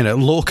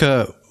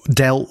 Lorca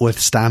dealt with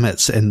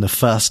Stamets in the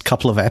first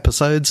couple of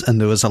episodes, and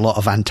there was a lot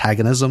of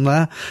antagonism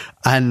there.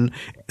 And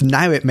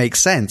now it makes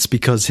sense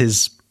because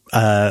his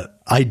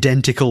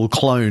identical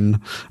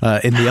clone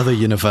in the other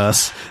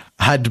universe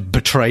had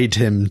betrayed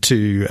him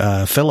to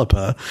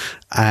Philippa.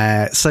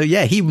 So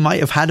yeah, he might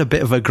have had a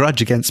bit of a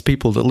grudge against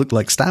people that looked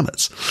like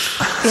Stamets.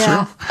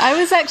 Yeah. Sure. I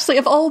was actually,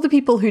 of all the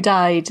people who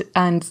died,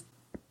 and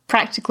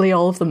practically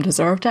all of them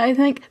deserved it, I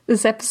think,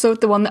 this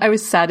episode, the one that I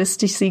was saddest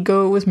to see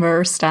go was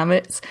Mirror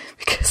Stamets,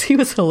 because he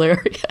was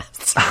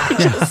hilarious.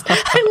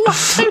 I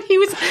loved how he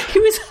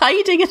was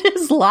hiding in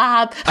his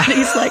lab, and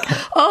he's like,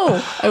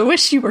 oh, I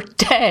wish you were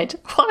dead.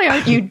 Why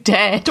aren't you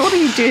dead? What are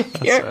you doing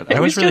here? Right. I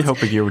was really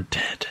hoping you were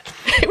dead.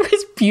 It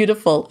was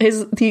beautiful.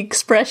 The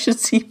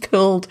expressions he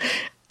pulled.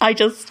 I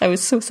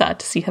was so sad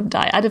to see him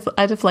die.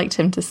 I'd have liked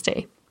him to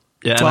stay.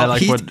 Yeah, and I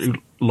like what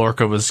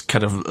Lorca was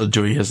kind of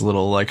doing his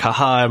little like,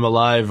 haha, I'm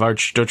alive,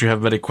 don't you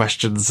have many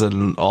questions,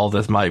 and all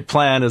this, my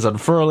plan is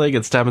unfurling,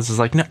 and Stamets is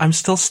like, no, I'm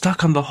still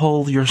stuck on the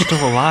whole you're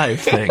still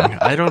alive thing.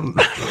 I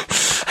don't...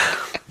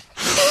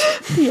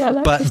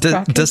 Yeah, but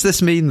does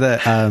this mean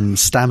that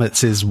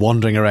Stamets is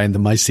wandering around the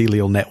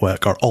mycelial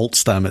network, or alt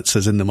Stamets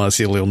is in the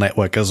mycelial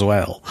network as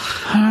well?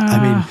 I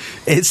mean,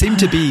 it seemed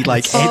to be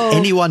like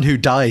anyone who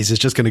dies is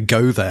just going to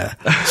go there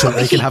so that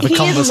they can have a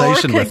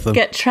conversation with them.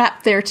 Get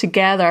trapped there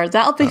together.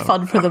 That'll be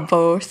fun for them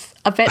both.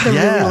 I bet they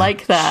really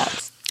like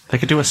that. They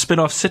could do a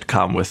spin-off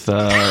sitcom with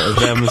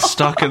them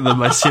stuck in the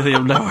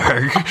mycelium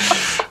network.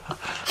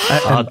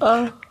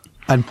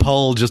 And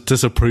Paul just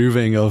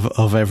disapproving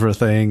of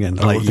everything, and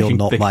like, you're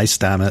not my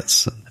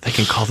Stamets. They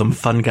can call them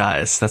fun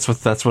guys. That's what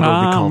it'll be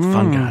called,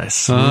 fun guys.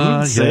 See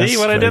yes,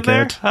 what I did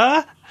there? Good.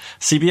 Huh?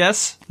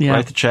 CBS,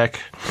 write the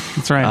check.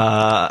 That's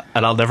right.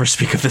 And I'll never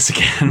speak of this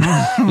again.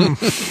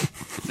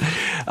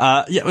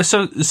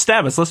 So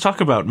Stamets, let's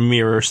talk about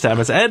mirror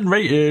Stamets and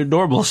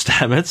normal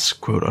Stamets,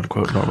 quote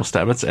unquote normal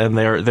Stamets, and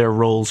their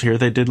roles here.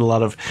 They did a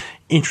lot of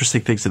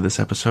interesting things in this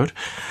episode.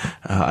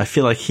 I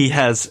feel like he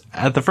has,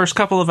 at the first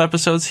couple of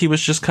episodes, he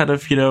was just kind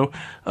of,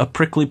 a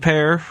prickly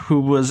pear who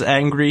was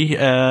angry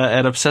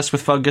and obsessed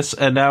with fungus,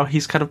 and now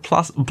he's kind of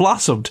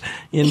blossomed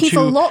into... He's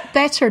a lot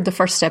better the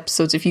first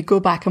episodes if you go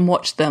back and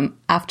watch them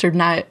after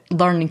now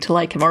learning to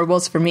like him, or it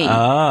was for me.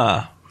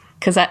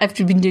 Because I've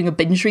been doing a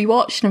binge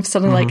rewatch, and I'm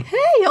suddenly like,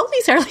 hey, all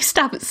these early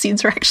Stamets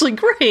scenes are actually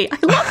great. I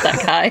love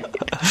that guy.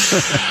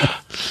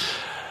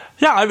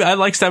 Yeah, I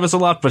like Stamets a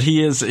lot, but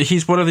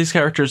he's one of these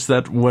characters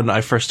that when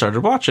I first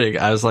started watching,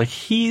 I was like,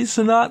 he's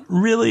not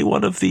really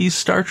one of these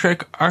Star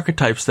Trek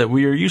archetypes that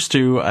we are used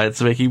to.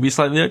 It's making me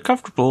slightly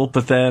uncomfortable,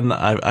 but then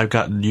I've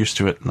gotten used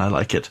to it and I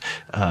like it.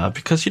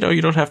 Because, you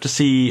don't have to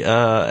see,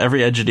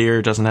 every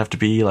engineer doesn't have to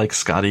be like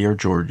Scotty or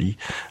Geordi,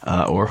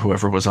 or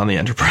whoever was on the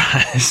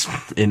Enterprise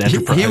in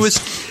Enterprise.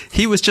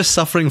 He was just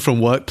suffering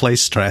from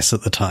workplace stress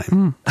at the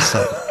time.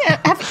 So.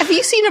 Yeah, have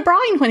you seen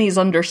O'Brien when he's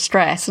under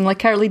stress and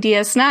like early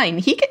DS9?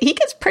 He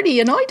gets pretty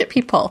annoyed at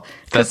people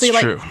That's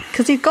true.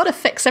 Because he's got to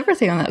fix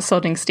everything on that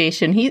sodding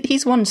station.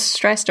 He's one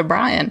stressed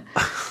O'Brien,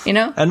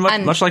 And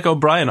much like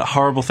O'Brien,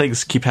 horrible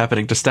things keep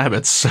happening to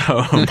Stamets.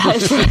 So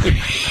that's true.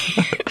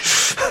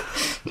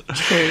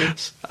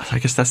 I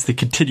guess that's the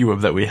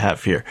continuum that we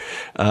have here.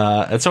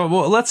 And so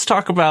let's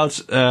talk about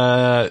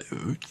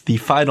the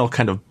final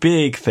kind of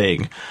big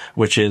thing,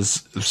 which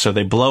is, so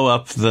they blow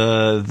up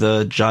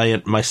the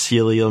giant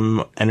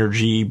mycelium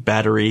energy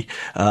battery,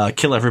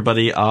 kill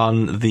everybody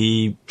on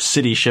the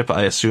city ship,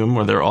 I assume,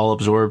 where they're all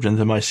absorbed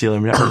into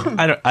mycelium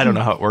network. I don't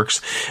know how it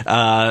works.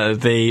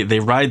 They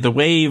ride the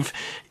wave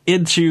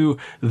into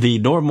the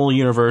normal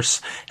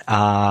universe,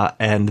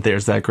 and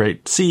there's that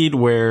great scene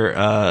where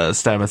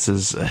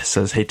Stamets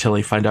says, "Hey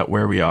Tilly, find out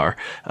where we are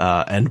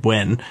and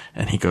when."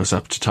 And he goes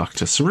up to talk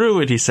to Saru,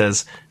 and he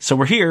says, "So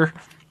we're here,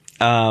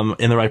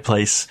 in the right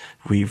place.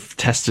 We've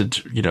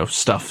tested,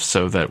 stuff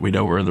so that we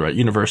know we're in the right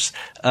universe,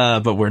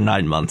 but we're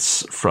 9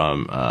 months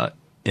from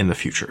in the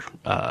future."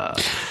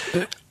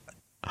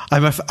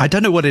 I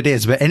don't know what it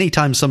is, but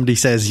anytime somebody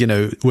says,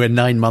 we're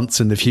 9 months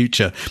in the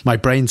future, my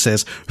brain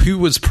says, who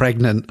was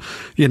pregnant?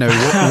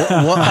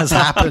 What has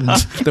happened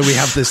that we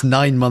have this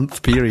 9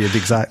 month period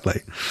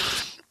exactly?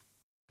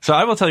 So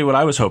I will tell you what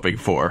I was hoping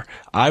for.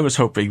 I was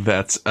hoping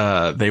that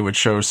they would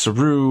show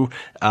Saru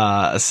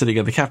sitting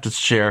in the captain's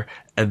chair,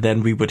 and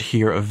then we would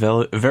hear a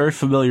very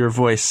familiar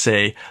voice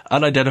say,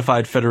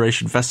 "Unidentified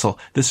Federation vessel.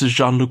 This is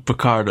Jean-Luc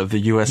Picard of the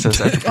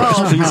USS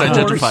Enterprise. Please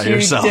identify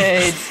yourself."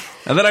 Did.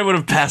 And then I would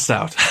have passed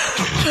out.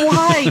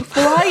 Why?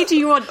 Why do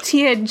you want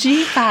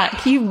TNG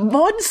back, you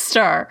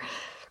monster?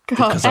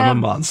 God, Because I'm a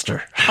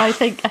monster. I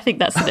think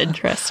that's an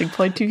interesting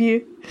point of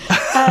view.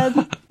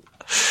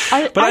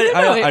 But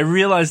I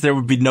realized there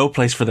would be no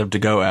place for them to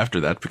go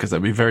after that, because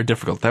that'd be very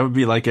difficult. That would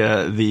be like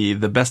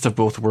the best of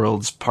both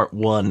worlds part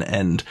 1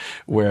 end,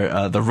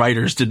 where the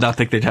writers did not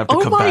think they'd have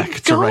to come back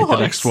to write the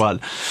next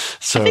one.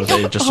 So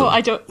they just...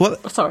 I don't...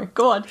 What? Sorry,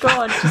 go on.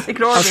 Just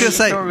ignore me. I was going to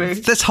say,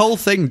 this whole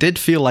thing did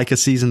feel like a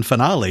season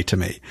finale to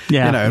me.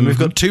 Yeah. And we've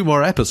got 2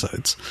 more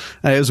episodes.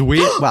 And it was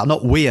weird. Well,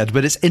 not weird,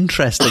 but it's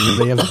interesting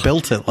that they have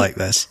built it like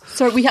this.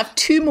 So we have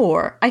 2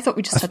 more. I thought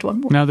we just had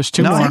 1 more. No, there's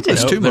 2 No, more. I think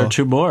there's 2 more. There are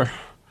 2 more.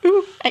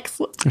 Ooh,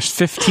 excellent. There's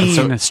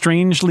 15, a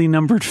strangely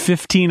numbered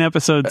 15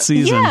 episode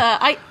season.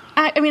 Yeah,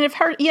 I mean, I've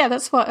heard. Yeah,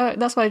 that's why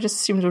I just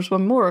assumed there was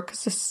 1 more,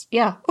 because this.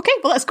 Yeah, okay,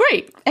 well that's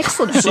great,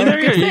 excellent. See,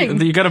 there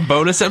you got a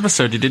bonus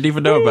episode you didn't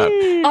even know about.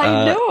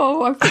 I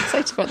know. I'm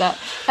excited about that.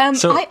 I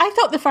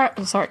thought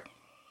sorry.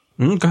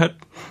 Go ahead.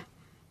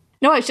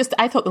 No, it's just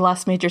I thought the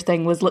last major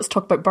thing was let's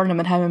talk about Burnham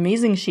and how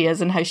amazing she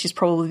is and how she's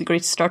probably the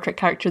greatest Star Trek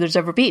character there's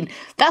ever been.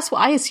 That's what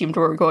I assumed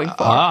we were going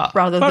for,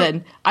 rather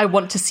than I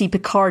want to see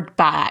Picard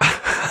back.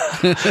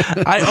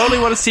 I only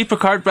want to see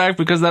Picard back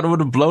because that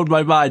would have blown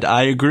my mind.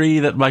 I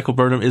agree that Michael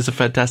Burnham is a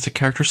fantastic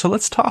character, so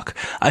let's talk.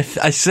 I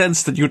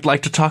sense that you'd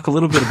like to talk a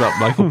little bit about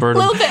Michael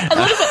Burnham. a little bit.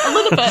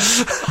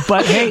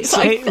 But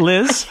hey,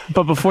 Liz,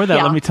 but before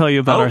that, let me tell you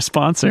about our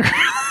sponsor.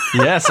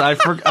 Yes, I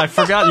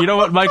forgot. You know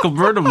what Michael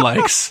Burnham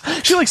likes?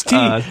 She likes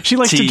tea. She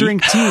likes to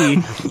drink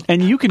tea,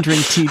 and you can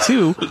drink tea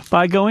too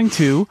by going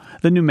to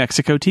the New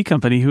Mexico Tea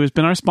Company, who has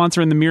been our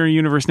sponsor in the Mirror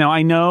Universe. Now,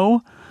 I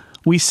know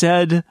we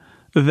said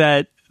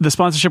that the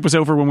sponsorship was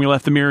over when we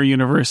left the Mirror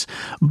Universe,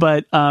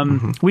 but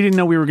we didn't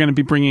know we were going to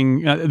be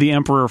bringing the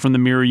Emperor from the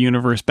Mirror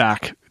Universe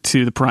back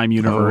to the Prime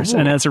Universe,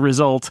 and as a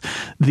result,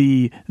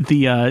 the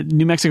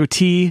New Mexico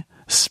Tea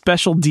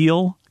special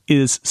deal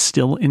is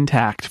still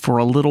intact for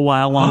a little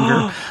while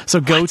longer.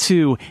 So go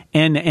to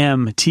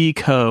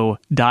nmtco.com.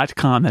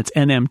 That's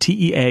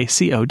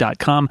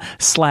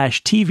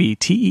nmteaco.com/TeeVee,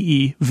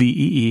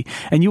 TeeVee,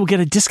 and you will get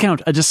a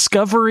discount, a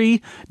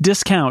Discovery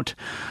discount.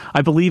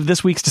 I believe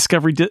this week's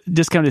Discovery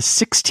discount is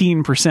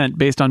 16%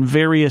 based on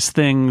various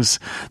things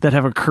that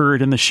have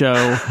occurred in the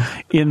show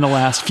in the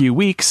last few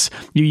weeks.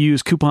 You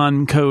use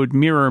coupon code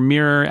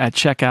MIRROR at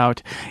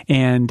checkout,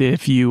 and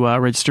if you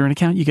register an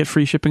account, you get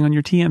free shipping on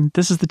your tea. And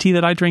this is the tea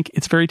that I drink.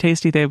 It's very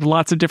tasty. They have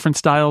lots of different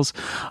styles,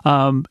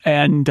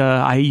 and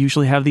I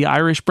usually have the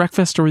Irish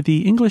breakfast or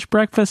the English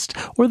breakfast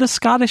or the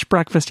Scottish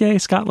breakfast. Yay,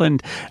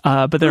 Scotland.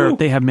 But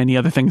they have many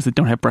other things that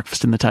don't have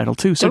breakfast in the title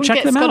too, so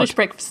check them out. Scottish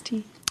breakfast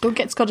tea. Don't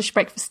get Scottish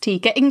breakfast tea.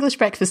 Get English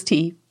breakfast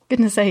tea.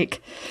 Goodness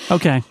sake.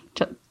 Okay.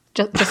 Just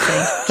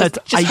saying.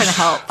 Just trying to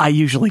help. I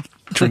usually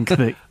drink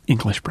the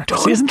English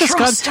breakfast. Don't Isn't the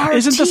trust our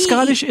isn't the tea.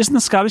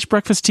 Scottish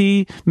breakfast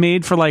tea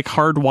made for like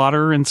hard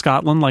water in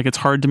Scotland? Like it's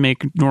hard to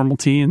make normal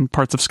tea in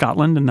parts of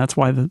Scotland, and that's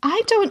why I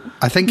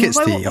think it's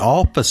the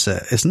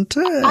opposite, isn't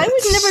it? I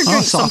would never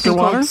drink something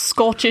water? called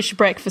Scottish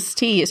breakfast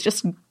tea. It's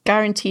just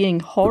guaranteeing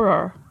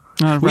horror.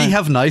 Right. We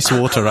have nice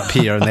water up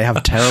here, and they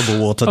have terrible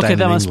water down in Okay,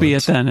 that must be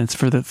England. it then. It's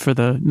for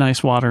the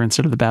nice water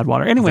instead of the bad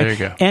water. Anyway, There you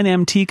go.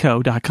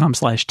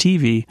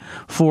 nmtco.com/TV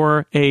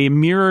for a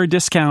mirror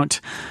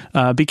discount.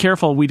 Be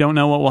careful. We don't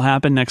know what will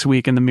happen next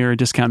week, and the mirror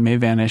discount may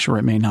vanish or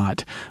it may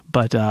not.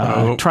 But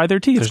try their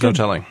tea. It's There's no good.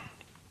 telling.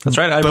 That's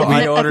right. I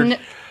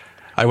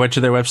went to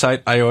their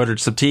website, I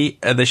ordered some tea,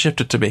 and they shipped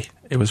it to me.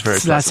 It was very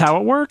pleasant. That's how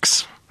it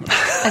works.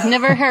 I've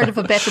never heard of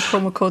a better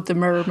promo code than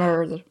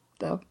Mirror,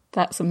 though.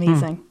 That's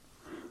amazing.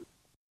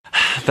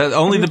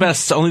 Only the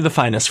best, only the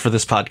finest for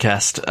this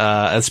podcast.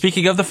 And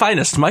speaking of the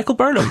finest, Michael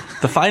Burnham,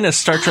 the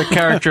finest Star Trek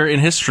character in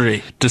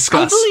history.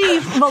 Discuss.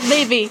 Well,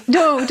 maybe.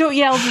 No, don't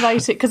yell about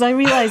it, because I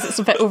realise it's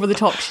a bit over the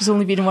top. She's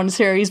only been in one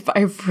series, but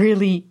I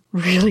really,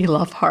 really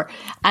love her.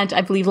 And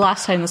I believe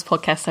last time this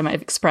podcast I might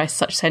have expressed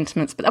such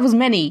sentiments, but that was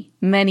many,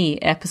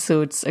 many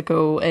episodes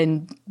ago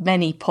and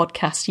many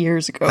podcast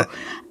years ago.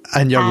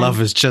 And your love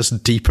is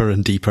just deeper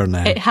and deeper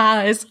now. It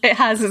has.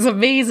 It's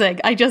amazing.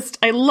 I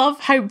love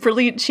how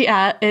brilliant she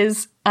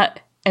is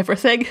at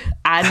everything,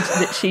 and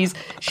that she's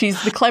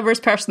the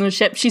cleverest person on the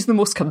ship. She's the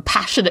most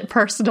compassionate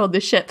person on the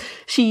ship.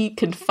 She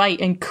can fight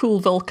in cool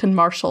Vulcan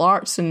martial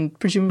arts and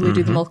presumably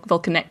do the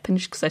Vulcan neck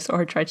pinch, because I saw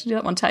her try to do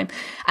that one time.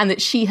 And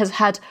that she has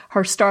had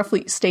her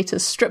Starfleet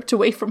status stripped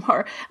away from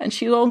her, and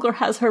she no longer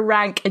has her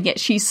rank, and yet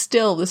she's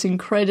still this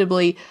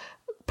incredibly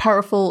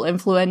powerful,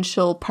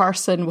 influential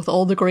person with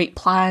all the great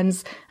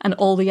plans and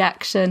all the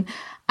action.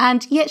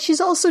 And yet she's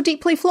also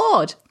deeply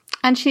flawed.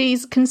 And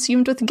she's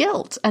consumed with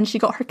guilt. And she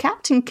got her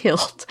captain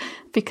killed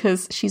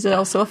because she's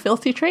also a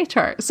filthy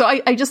traitor. So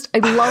I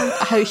love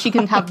how she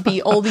can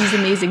be all these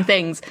amazing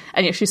things,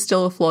 and yet she's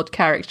still a flawed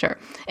character.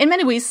 In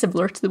many ways,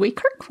 similar to the way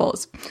Kirk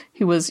was,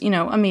 who was,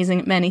 amazing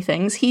at many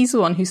things. He's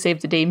the one who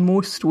saved the day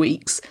most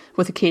weeks,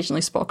 with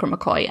occasionally Spock or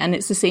McCoy. And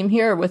it's the same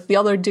here with the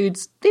other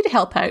dudes. They'd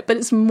help out, but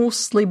it's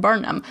mostly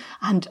Burnham.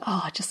 And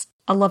I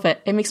love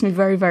it. It makes me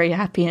very, very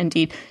happy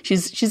indeed.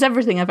 She's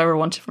everything I've ever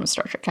wanted from a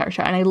Star Trek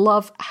character. And I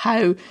love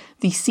how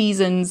the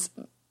season's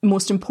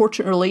most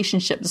important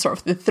relationship, the sort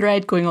of the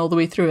thread going all the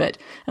way through it,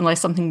 unless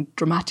something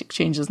dramatic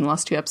changes in the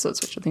last two episodes,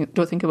 which I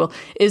don't think it will,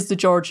 is the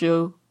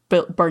Giorgio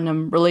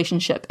Burnham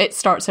relationship. It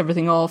starts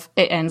everything off,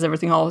 it ends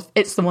everything off.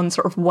 It's the one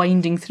sort of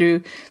winding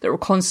through that we're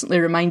constantly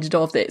reminded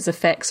of, that its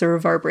effects are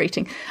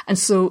reverberating. And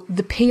so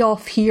the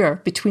payoff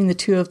here between the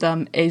two of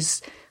them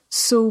is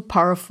so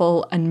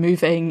powerful and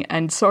moving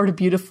and sort of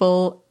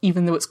beautiful,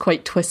 even though it's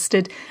quite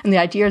twisted. And the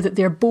idea that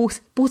they're both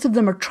of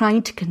them are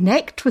trying to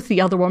connect with the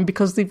other one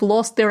because they've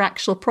lost their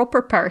actual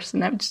proper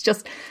person. It's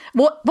just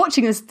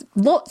watching this,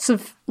 lots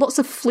of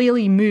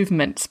flaily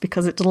movements,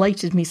 because it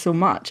delighted me so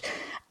much.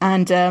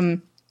 And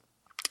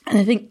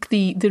I think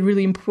the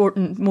really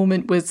important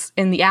moment was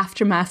in the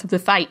aftermath of the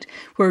fight,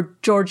 where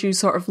Georgiou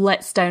sort of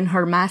lets down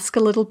her mask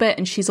a little bit,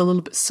 and she's a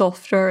little bit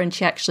softer, and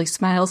she actually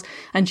smiles,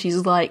 and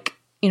she's like,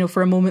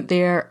 for a moment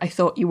there, I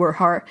thought you were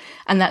her.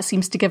 And that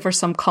seems to give her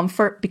some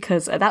comfort,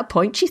 because at that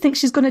point, she thinks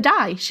she's going to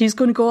die. She's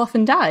going to go off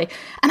and die.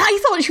 And I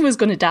thought she was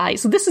going to die.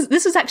 So this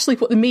is actually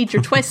what the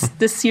major twist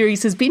this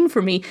series has been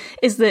for me,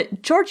 is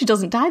that Georgiou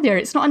doesn't die there.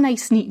 It's not a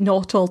nice, neat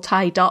knot all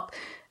tied up.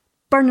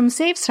 Burnham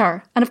saves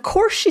her. And of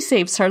course she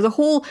saves her. The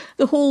whole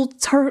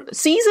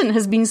season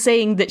has been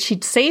saying that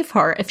she'd save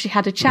her if she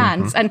had a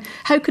chance. And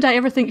how could I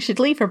ever think she'd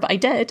leave her? But I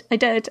did.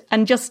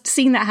 And just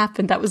seeing that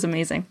happen, that was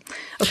amazing.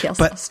 Okay,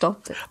 I'll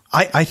stop it.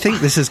 I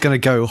think this is going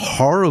to go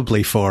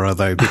horribly for her,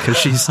 though, because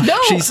she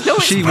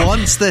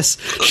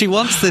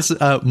wants this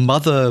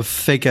mother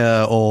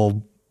figure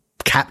or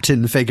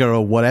captain figure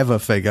or whatever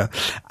figure,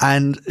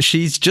 and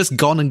she's just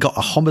gone and got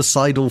a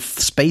homicidal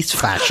space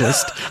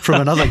fascist from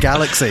another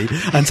galaxy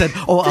and said,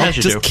 I'll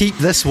just keep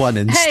this one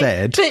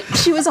instead. Hey, but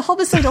she was a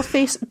homicidal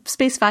space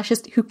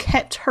fascist who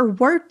kept her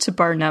word to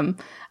Burnham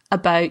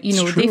about,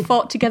 they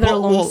fought together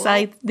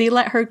alongside.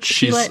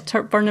 She let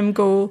her Burnham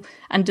go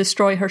and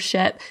destroy her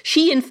ship.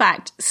 She, in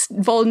fact,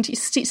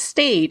 voluntarily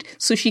stayed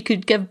so she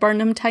could give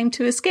Burnham time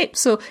to escape.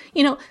 So,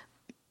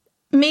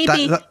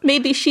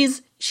 maybe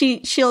she's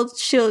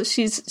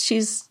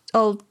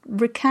I'll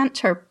recant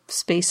her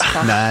space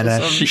fascism.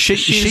 No.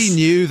 She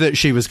knew that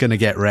she was going to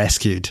get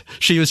rescued.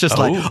 She was just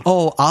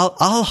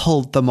I'll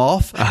hold them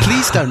off.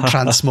 Please don't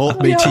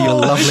transport me to your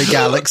lovely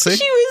galaxy.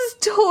 She was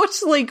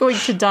totally going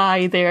to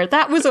die there.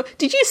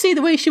 Did you see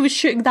the way she was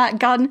shooting that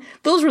gun?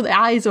 Those were the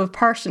eyes of a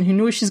person who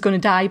knows she's going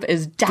to die, but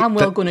is damn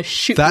well going to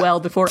shoot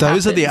well before it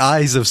happens. Those are the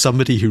eyes of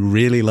somebody who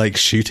really likes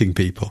shooting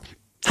people.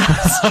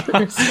 That's true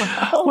as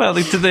well. Well,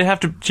 do they have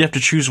to? Do you have to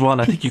choose one?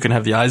 I think you can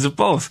have the eyes of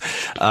both.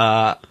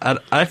 And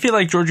I feel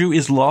like Georgiou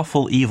is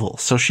lawful evil,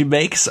 so she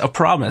makes a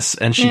promise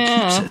and she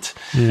keeps it.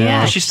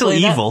 Yeah, But she's still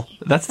evil.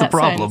 That's the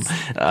problem.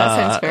 That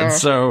sounds fair. And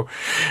so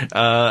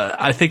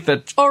I think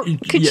that, or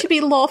could she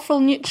be lawful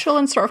neutral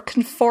and sort of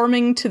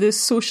conforming to the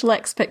social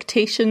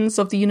expectations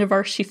of the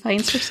universe she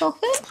finds herself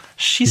in?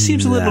 she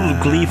seems a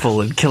little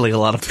gleeful in killing a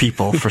lot of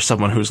people for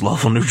someone who's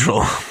lawful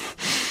neutral.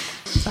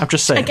 I'm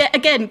just saying.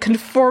 Again,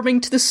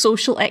 conforming to the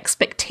social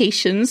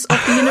expectations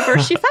of the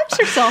universe she finds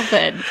herself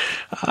in.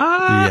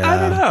 I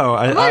don't know.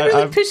 Am I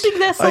really pushing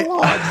this a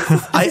lot?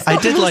 I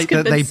did like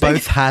that they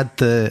both had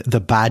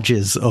the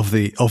badges of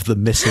the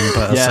missing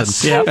person.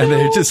 Yes. Yeah. And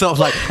they just sort of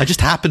like, I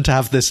just happen to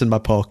have this in my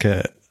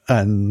pocket,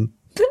 and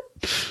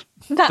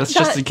That's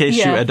just in case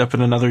you end up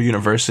in another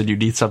universe and you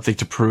need something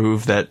to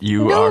prove that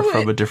you are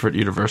from a different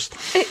universe.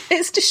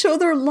 It's to show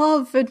their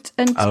love and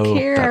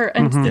care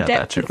and the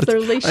depth of their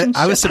relationship.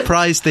 I was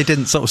surprised they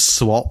didn't sort of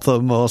swap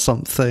them or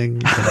something.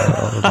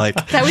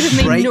 Like that would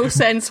have made no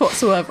sense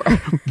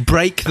whatsoever.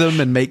 Break them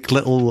and make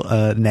little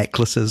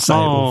necklaces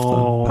out of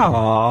them.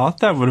 Aw,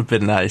 that would have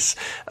been nice.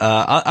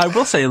 I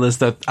will say, Liz,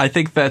 that I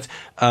think that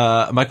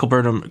Michael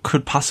Burnham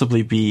could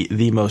possibly be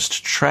the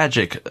most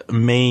tragic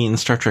main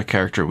Star Trek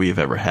character we've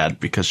ever had,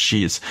 because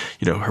she's,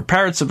 her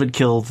parents have been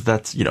killed.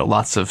 That's,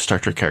 lots of Star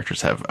Trek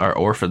characters are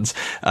orphans.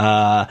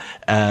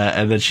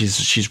 And then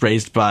she's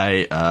raised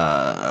by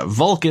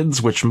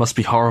Vulcans, which must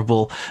be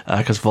horrible,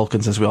 because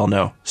Vulcans, as we all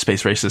know,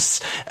 space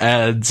racists.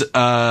 And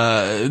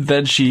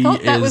then she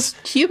that was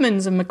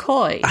humans and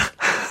McCoy.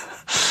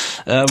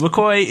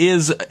 McCoy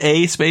is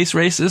a space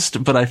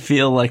racist, but I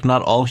feel like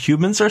not all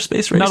humans are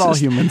space racist. Not all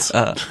humans.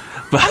 But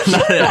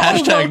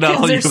hashtag not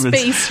all humans.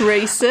 Space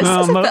racist.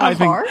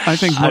 I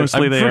think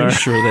mostly they are. I'm pretty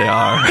sure they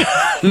are.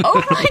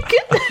 Oh my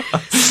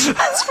goodness.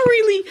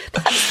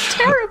 That's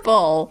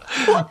terrible.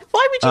 Why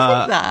would you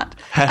think that?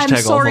 Hashtag I'm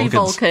sorry, all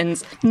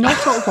Vulcans.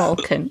 Not all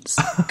Vulcans.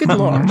 Good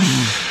Lord.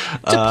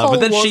 DePaul but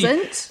then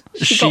wasn't.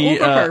 She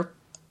got over her.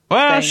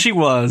 Well, she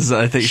was.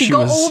 I think she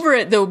got was over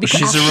it, though. Because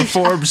she's a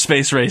reformed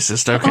space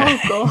racist. Okay.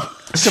 Oh, God.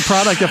 It's a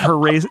product of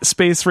her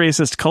space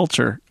racist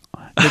culture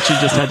that she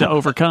just had to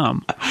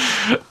overcome.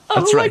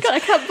 That's right. My God,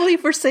 I can't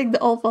believe we're saying that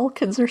all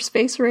Vulcans are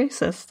space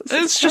racist.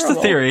 It's just a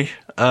theory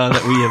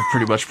that we have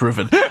pretty much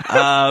proven.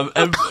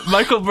 And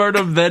Michael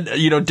Burnham then,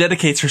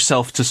 dedicates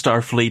herself to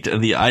Starfleet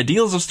and the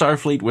ideals of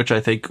Starfleet, which I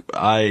think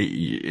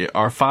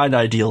are fine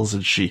ideals,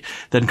 and she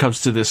then comes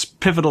to this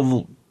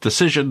pivotal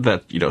decision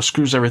that,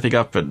 screws everything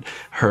up, and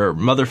her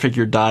mother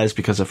figure dies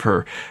because of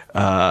her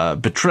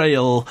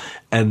betrayal,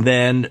 and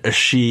then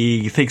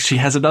she thinks she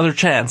has another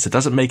chance. It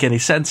doesn't make any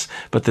sense,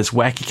 but this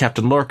wacky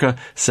Captain Lorca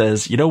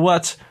says, you know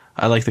what?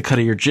 I like the cut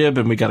of your jib,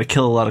 and we got to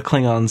kill a lot of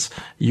Klingons.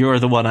 You're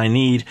the one I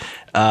need.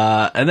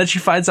 And then she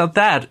finds out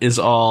that is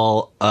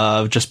all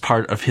just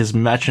part of his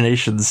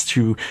machinations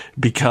to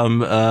become,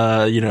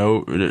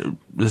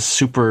 the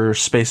super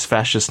space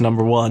fascist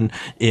 #1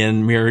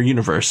 in Mirror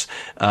Universe.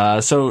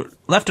 So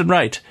left and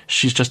right,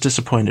 she's just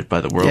disappointed by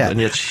the world, and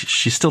yet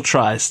she still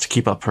tries to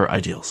keep up her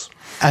ideals.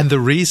 And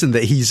the reason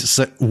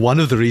that one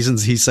of the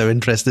reasons he's so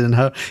interested in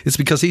her is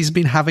because he's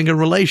been having a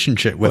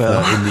relationship with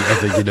her in the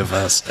other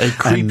universe. A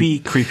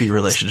creepy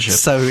relationship.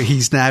 So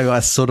he's now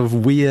a sort of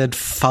weird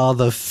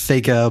father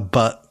figure,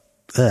 but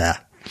I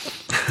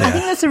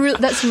think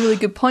that's a really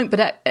good point,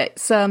 but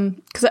it's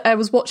because I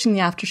was watching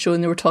the after show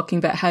and they were talking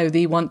about how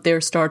they want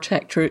their Star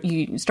Trek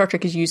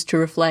is used to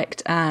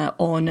reflect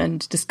on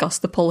and discuss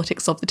the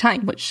politics of the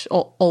time, which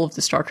all of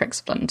the Star Treks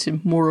have done to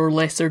more or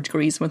lesser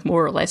degrees, with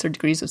more or lesser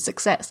degrees of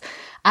success,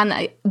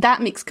 and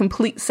that makes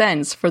complete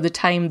sense for the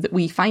time that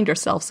we find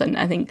ourselves in.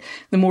 I think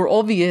the more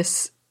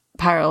obvious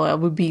parallel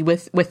would be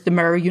with the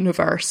Mirror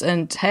Universe,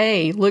 and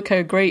hey, look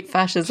how great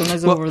fascism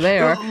is over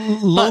there.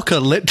 Lorca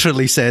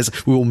literally says,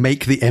 we'll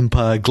make the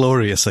Empire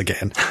glorious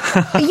again.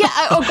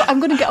 I'm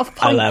going to get off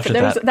point. I laughed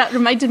at that. That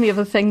reminded me of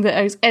a thing that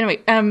I was...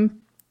 Anyway,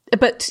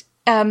 but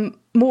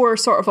more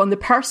sort of on the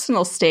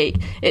personal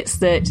stake, it's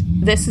that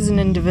this is an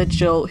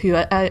individual who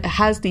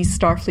has these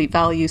Starfleet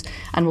values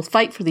and will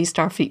fight for these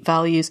Starfleet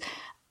values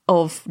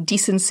of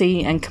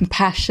decency and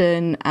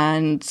compassion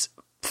and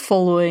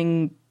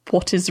following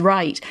what is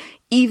right,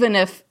 even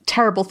if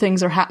terrible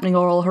things are happening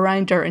all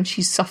around her and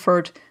she's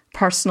suffered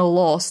personal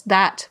loss.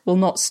 That will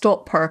not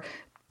stop her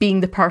being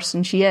the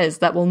person she is.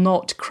 That will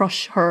not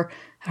crush her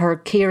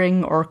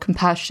caring or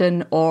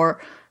compassion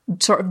or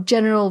sort of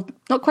general,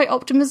 not quite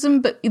optimism,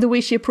 but the way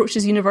she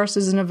approaches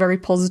universes in a very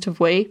positive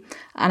way.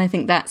 And I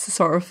think that's a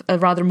sort of a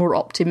rather more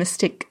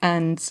optimistic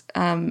and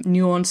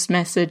nuanced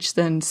message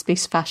than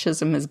space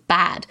fascism is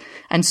bad.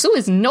 And so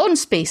is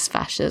non-space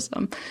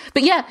fascism.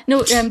 But yeah,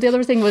 no, the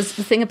other thing was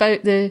the thing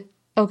about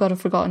oh God,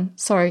 I've forgotten.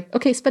 Sorry.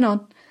 Okay, spin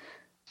on.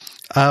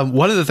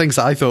 One of the things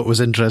that I thought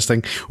was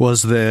interesting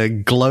was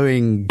the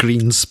glowing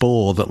green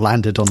spore that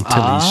landed on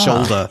Tilly's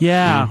shoulder.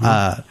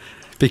 Yeah.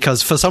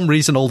 Because for some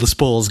reason all the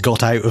spores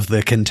got out of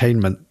the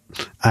containment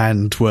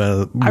and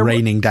were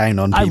raining down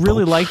on people. I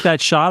really liked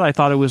that shot. I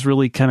thought it was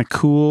really kind of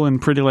cool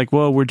and pretty, like,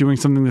 whoa, we're doing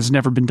something that's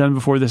never been done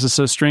before. This is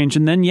so strange.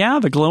 And then,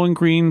 the glowing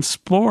green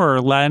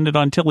spore landed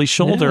on Tilly's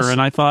shoulder,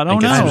 and I thought, oh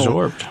no,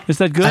 absorbed. Is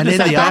that good? And is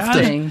that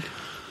bad?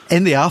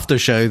 In the after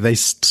show,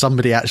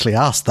 somebody actually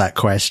asked that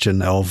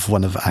question of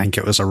one of, I think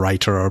it was a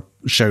writer or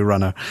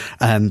showrunner,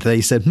 and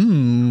they said,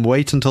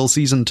 wait until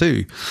season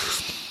 2.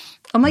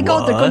 Oh my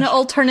God, they're going to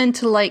all turn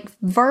into like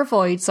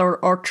vervoids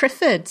or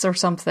triffids or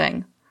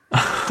something.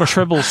 Or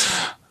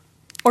tribbles.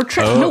 Or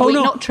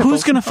not tribbles.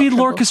 Who's going to feed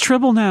Lorca's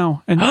tribble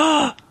now? And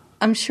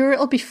I'm sure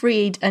it'll be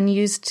freed and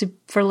used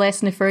for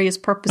less nefarious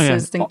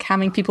purposes than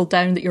calming people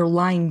down that you're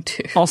lying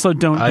to. Also,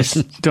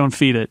 don't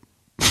feed it.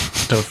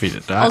 Don't feed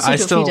it. I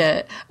still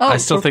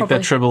think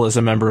that Tribble is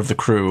a member of the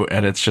crew,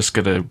 and it's just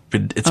gonna.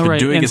 It's been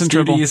doing its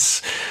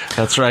duties.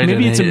 That's right.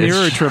 Maybe it's a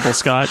mirror Tribble,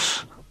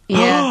 Scott.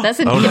 Yeah,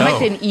 it might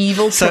be an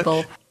evil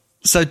Tribble.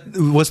 So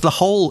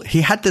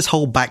he had this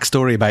whole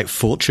backstory about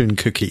fortune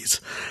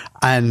cookies,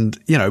 and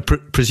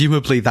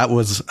presumably that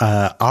was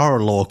our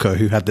Lorca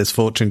who had this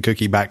fortune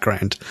cookie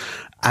background,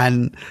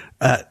 and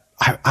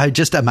I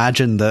just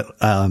imagine that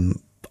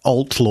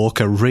Alt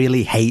Lorca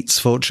really hates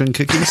fortune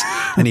cookies,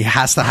 and he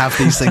has to have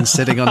these things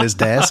sitting on his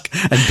desk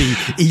and be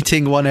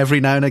eating one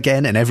every now and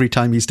again, and every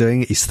time he's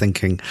doing it, he's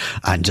thinking,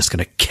 I'm just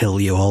going to kill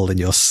you all in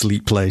your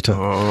sleep later.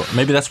 Oh,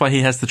 maybe that's why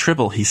he has the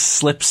Tribble. He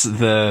slips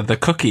the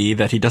cookie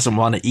that he doesn't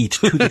want to eat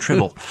to the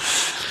Tribble.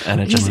 And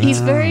it just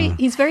he's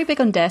very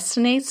big on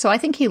destiny, so I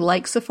think he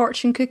likes the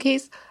fortune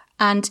cookies.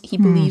 And he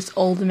believes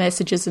all the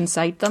messages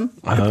inside them.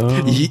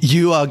 Oh.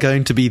 You are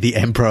going to be the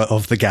emperor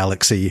of the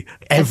galaxy.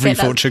 Every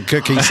fortune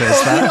cookie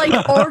says that. He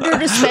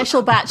ordered a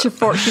special batch of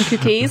fortune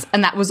cookies,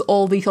 and that was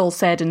all they all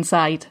said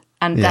inside.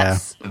 And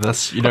that's and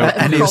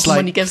the problem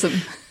when he gives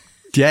them.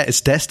 Yeah,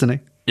 it's destiny.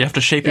 You have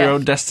to shape your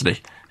own destiny.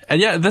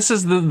 And this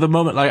is the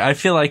moment, like, I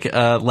feel like,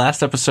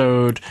 last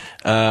episode,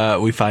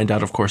 we find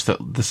out, of course, that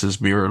this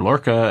is Mirror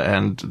Lorca,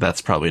 and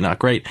that's probably not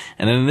great.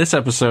 And in this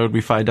episode,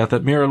 we find out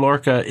that Mirror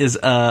Lorca is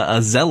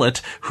a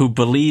zealot who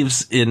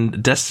believes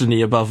in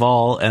destiny above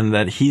all, and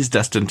that he's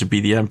destined to be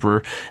the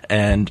Emperor,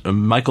 and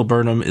Michael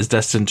Burnham is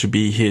destined to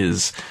be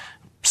his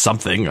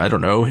something, I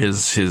don't know,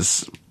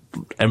 his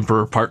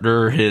Emperor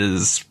partner,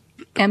 his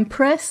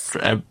Empress,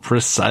 I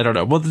don't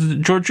know. Well,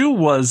 Georgiou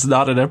was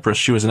not an empress;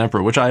 she was an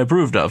emperor, which I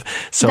approved of.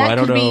 So that I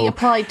don't know. That could be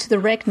applied to the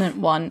regnant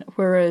one,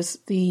 whereas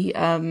the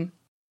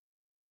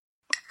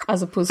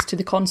as opposed to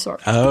the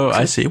consort. Oh,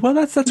 I see. Well,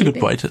 that's a good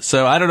point.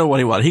 So I don't know what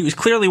he wanted. He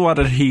clearly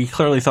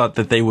thought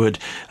that they would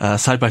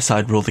side by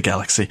side rule the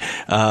galaxy.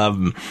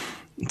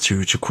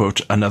 To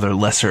quote another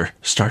lesser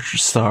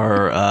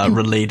Star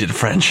related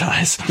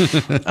franchise.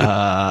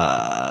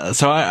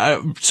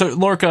 So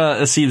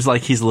Lorca seems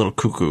like he's a little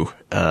cuckoo,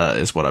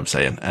 is what I'm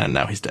saying, and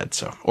now he's dead.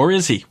 So, or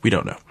is he? We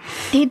don't know.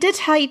 He did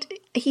hide.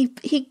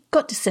 He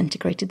got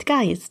disintegrated. The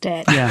guy is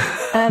dead.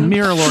 Yeah.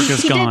 Mirror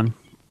Lorca's gone.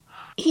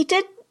 He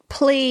did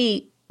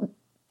play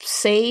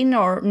sane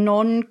or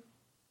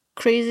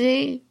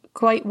non-crazy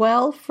quite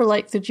well for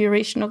like the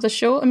duration of the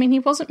show. I mean, he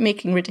wasn't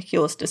making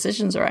ridiculous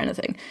decisions or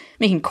anything,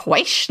 making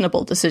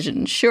questionable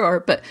decisions,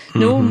 sure, but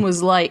no one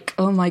was like,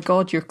 oh my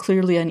God, you're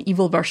clearly an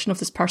evil version of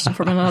this person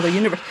from another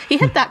universe. He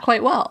hid that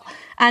quite well.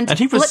 And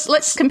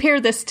let's compare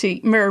this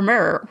to Mirror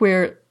Mirror,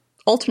 where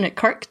alternate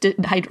Kirk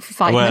didn't hide it for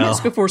 5 minutes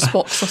before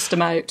Spock sussed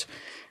him out.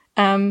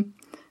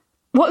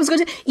 What I was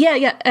going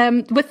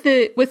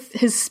to, with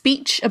his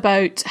speech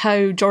about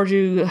how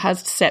Georgiou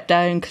has to step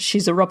down because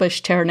she's a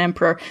rubbish Terran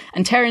emperor,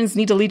 and Terrans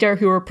need a leader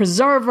who will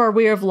preserve our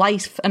way of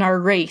life and our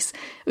race.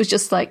 It was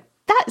just like,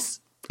 that's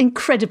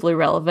incredibly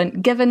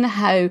relevant, given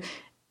how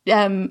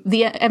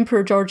the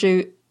Emperor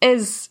Georgiou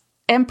is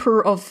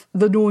emperor of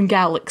the known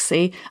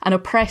galaxy and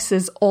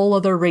oppresses all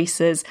other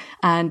races,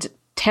 and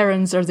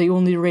Terrans are the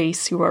only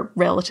race who are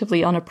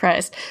relatively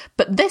unoppressed.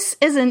 But this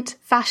isn't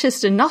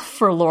fascist enough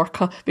for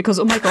Lorca because,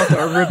 oh my God, there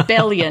are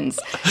rebellions.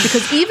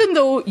 Because even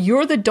though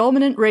you're the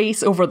dominant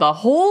race over the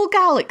whole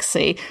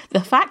galaxy,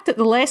 the fact that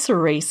the lesser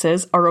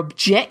races are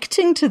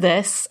objecting to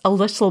this a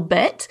little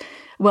bit,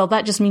 well,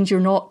 that just means you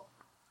don't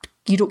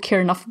care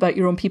enough about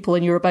your own people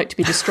and you're about to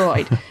be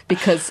destroyed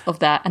because of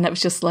that. And it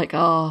was just like,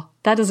 oh,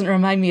 that doesn't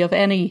remind me of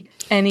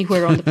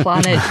anywhere on the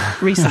planet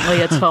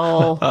recently at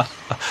all. I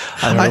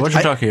don't know what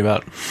you're talking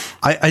about.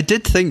 I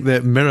did think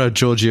that Mirror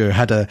Georgiou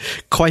had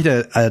quite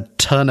a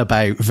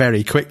turnabout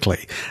very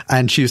quickly.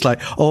 And she was like,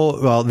 oh,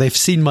 well, they've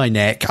seen my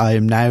neck. I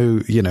am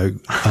now,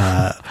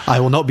 I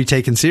will not be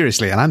taken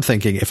seriously. And I'm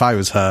thinking if I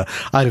was her,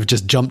 I'd have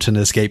just jumped in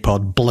an escape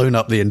pod, blown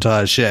up the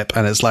entire ship.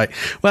 And it's like,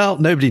 well,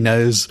 nobody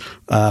knows.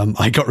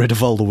 I got rid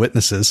of all the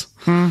witnesses.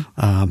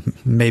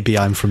 Maybe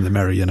I'm from the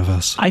Mirror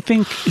universe. I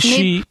think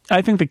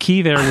I think the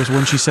key there was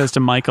when she says to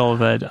Michael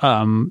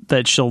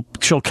that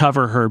she'll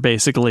cover her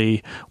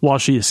basically while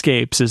she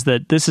escapes. Is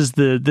that this is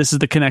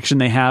the connection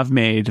they have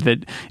made.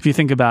 That if you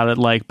think about it,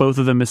 like both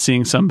of them is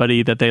seeing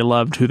somebody that they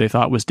loved who they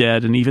thought was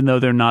dead, and even though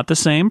they're not the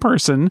same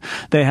person,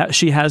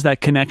 she has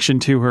that connection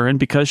to her, and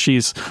because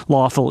she's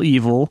lawful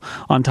evil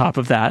on top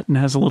of that, and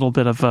has a little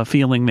bit of a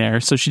feeling there,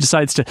 so she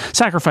decides to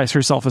sacrifice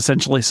herself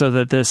essentially so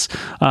that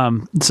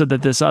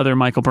this other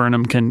Michael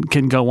Burnham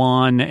can go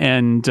on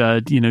and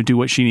do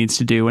what she needs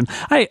to do. And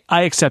I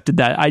accepted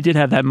that. I did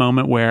have that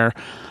moment where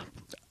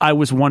I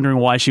was wondering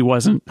why she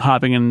wasn't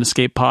hopping in an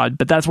escape pod,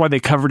 but that's why they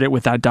covered it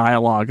with that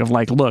dialogue of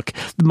like, look,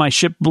 my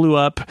ship blew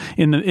up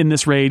in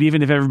this raid.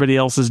 Even if everybody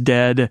else is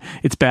dead,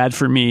 it's bad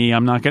for me.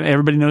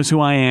 Everybody knows who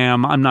I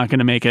am. I'm not going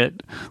to make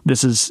it.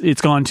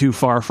 It's gone too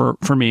far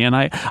for me. And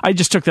I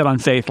just took that on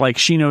faith. Like,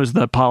 she knows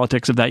the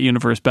politics of that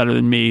universe better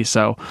than me.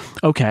 So,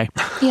 okay.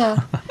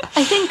 Yeah.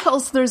 I think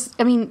also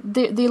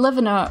they live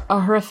in a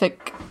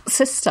horrific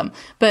system,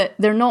 but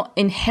they're not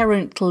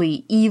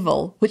inherently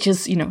evil, which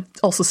is,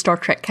 also Star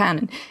Trek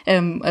canon.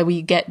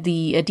 We get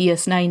the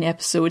DS9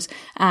 episodes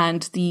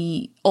and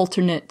the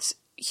alternate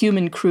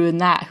human crew in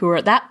that, who are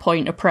at that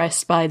point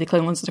oppressed by the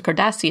Klingons and the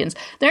Cardassians.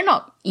 They're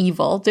not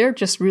evil. They're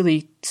just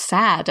really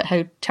sad at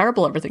how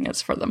terrible everything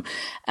is for them.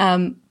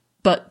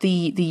 But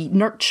the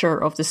nurture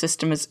of the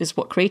system is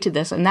what created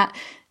this. And that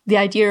the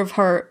idea of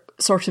her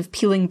sort of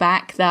peeling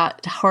back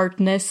that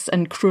hardness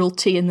and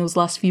cruelty in those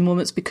last few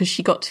moments because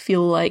she got to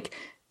feel like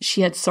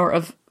she had sort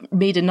of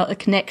made a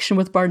connection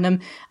with Burnham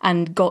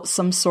and got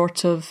some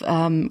sort of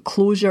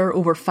closure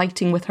over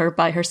fighting with her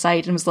by her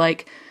side, and was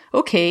like,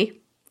 okay,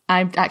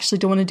 I actually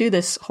don't want to do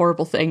this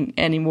horrible thing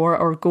anymore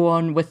or go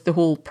on with the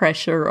whole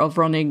pressure of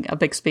running a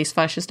big space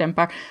fascist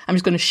empire. I'm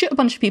just going to shoot a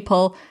bunch of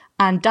people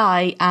and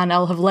die, and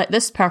I'll have let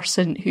this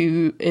person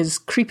who is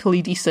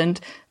creepily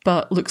decent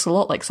but looks a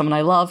lot like someone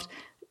I loved,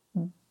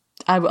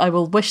 I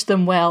will wish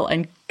them well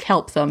and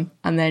help them,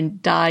 and then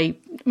die.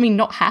 I mean,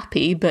 not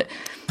happy, but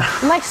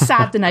less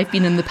sad than I've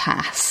been in the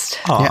past.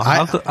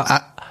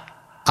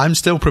 I'm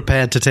still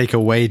prepared to take a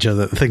wager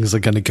that things are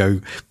going to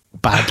go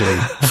badly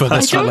for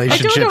this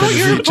relationship I don't know in the what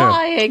you're future.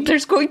 buying.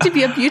 There's going to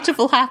be a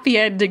beautiful, happy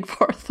ending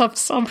for them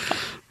somehow.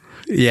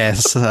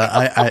 Yes,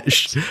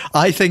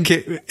 I think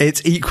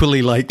it's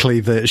equally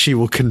likely that she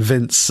will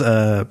convince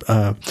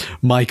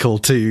Michael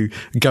to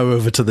go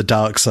over to the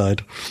dark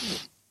side.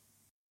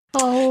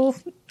 Oh,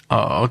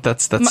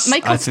 that's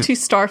Michael's too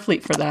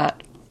Starfleet for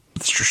that.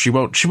 That's true. She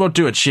won't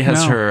do it. She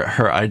has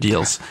her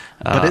ideals.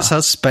 But it's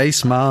her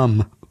space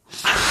mom.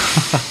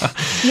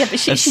 Yeah, but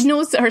she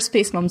knows that her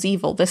space mom's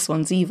evil. This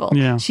one's evil.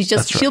 Yeah,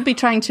 she'll be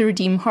trying to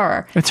redeem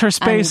her. It's her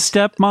space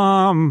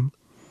stepmom.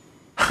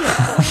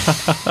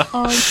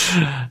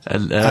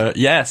 And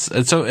yes,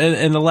 and so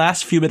in the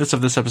last few minutes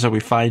of this episode,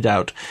 we find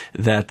out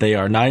that they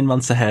are 9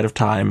 months ahead of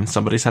time.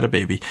 Somebody's had a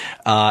baby,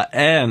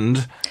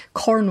 and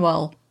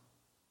Cornwall.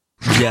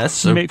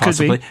 Yes,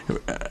 possibly.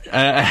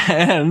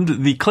 And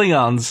the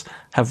Klingons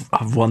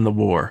have won the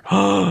war.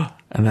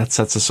 And that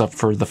sets us up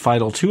for the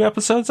final 2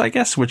 episodes, I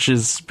guess, which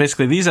is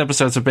basically, these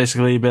episodes have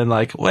basically been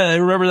like, well,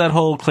 remember that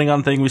whole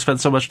Klingon thing we spent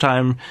so much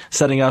time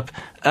setting up?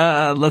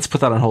 Let's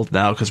put that on hold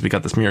now because we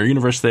got this mirror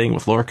universe thing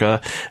with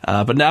Lorca.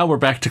 But now we're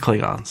back to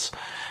Klingons.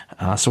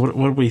 So what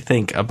do we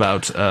think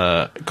about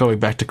going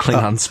back to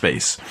Klingon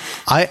space?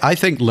 I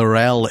think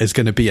L'Rell is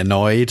going to be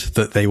annoyed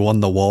that they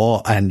won the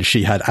war and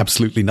she had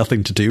absolutely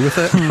nothing to do with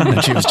it.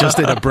 And she was just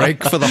in a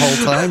break for the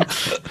whole time.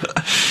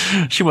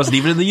 She wasn't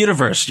even in the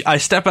universe. I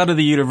step out of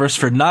the universe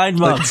for 9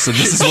 months and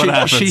this is what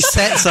happens. She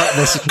sets up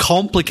this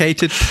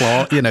complicated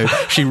plot.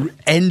 She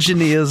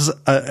engineers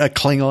a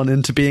Klingon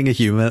into being a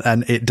human,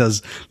 and it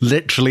does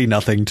literally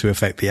nothing to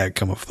affect the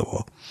outcome of the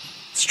war.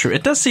 It's true.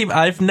 It does seem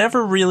I've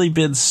never really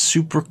been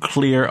super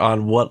clear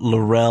on what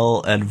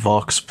L'Rell and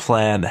Voq's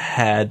plan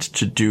had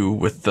to do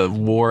with the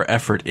war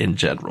effort in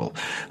general.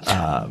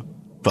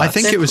 But I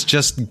think it was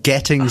just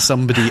getting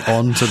somebody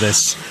onto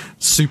this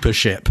super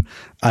ship,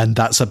 and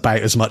that's about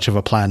as much of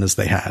a plan as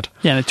they had.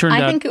 Yeah, and it turned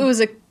out... I think it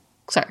was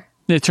Sorry.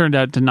 It turned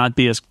out to not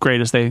be as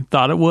great as they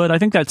thought it would. I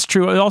think that's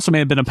true. It also may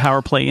have been a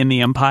power play in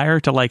the Empire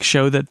to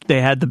show that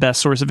they had the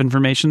best source of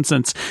information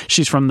since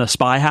she's from the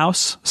spy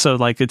house. So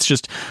it's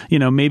just,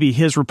 maybe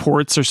his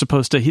reports are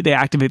supposed to, they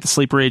activate the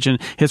sleeper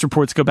agent. His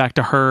reports go back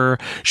to her.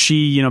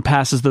 She,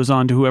 passes those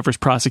on to whoever's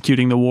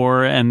prosecuting the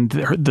war, and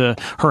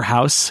her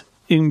house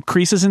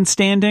increases in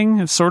standing.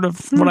 It's sort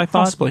of what I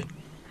thought. Possibly.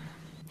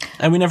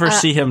 And we never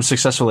see him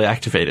successfully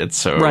activated.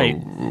 So right.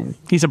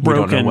 He's a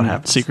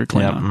broken secret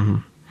Klingon. Yeah, mm-hmm.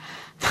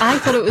 I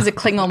thought it was a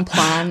Klingon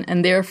plan,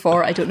 and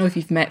therefore, I don't know if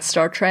you've met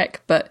Star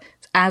Trek, but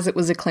as it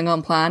was a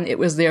Klingon plan, it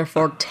was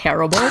therefore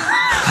terrible.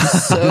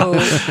 So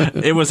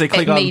it was a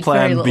Klingon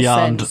plan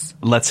beyond sense.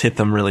 Let's hit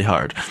them really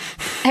hard.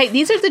 Hey,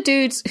 these are the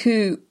dudes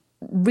who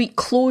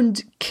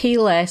cloned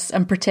K-less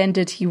and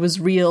pretended he was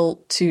real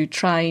to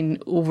try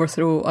and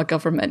overthrow a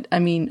government. I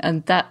mean,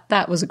 and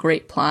that was a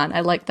great plan.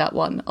 I like that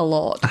one a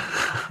lot.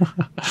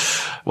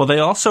 Well, they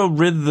also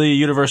rid the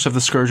universe of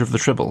the scourge of the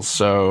Tribbles,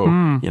 so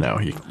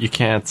you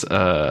can't.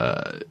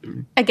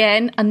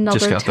 Again,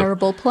 another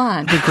terrible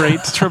plan. The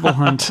Great Tribble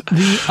Hunt.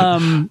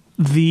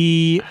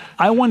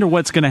 I wonder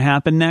what's going to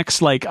happen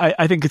next. Like,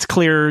 I think it's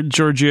clear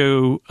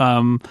Giorgio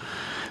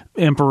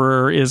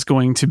Emperor is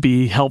going to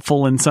be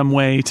helpful in some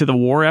way to the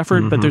war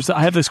effort, but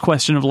I have this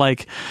question of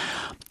like,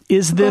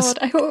 is this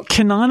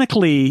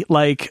canonically,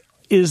 like,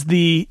 is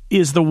the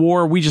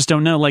war, we just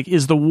don't know, like,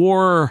 is the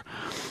war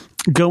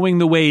going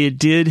the way it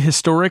did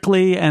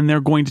historically and they're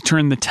going to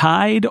turn the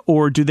tide,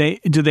 or do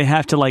they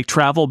have to like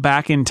travel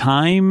back in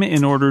time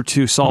in order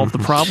to solve the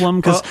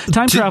problem? Because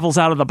time travel's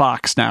out of the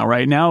box now,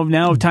 right? Now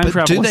time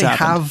travel has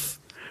happened.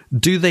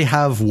 Do they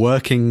have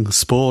working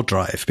spore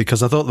drive?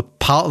 Because I thought the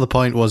part of the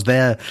point was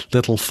their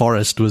little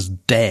forest was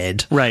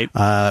dead, right?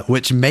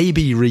 Which may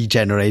be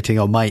regenerating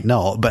or might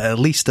not, but at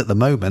least at the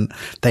moment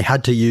they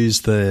had to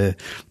use the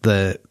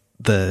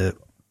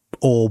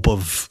orb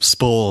of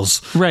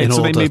spores in so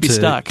order they may be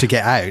stuck to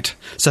get out.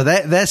 So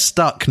they're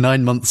stuck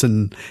 9 months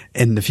in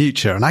the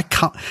future, and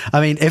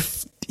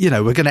if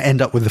we're going to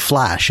end up with the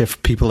Flash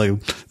if people are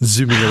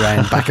zooming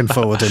around back and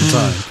forward in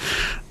time.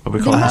 What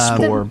we call a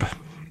sporb.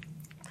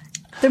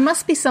 There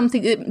must be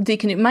something that they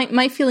can.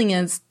 My feeling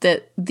is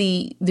that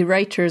the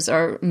writers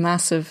are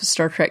massive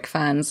Star Trek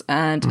fans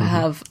and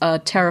have a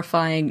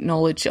terrifying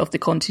knowledge of the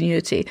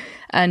continuity.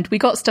 And we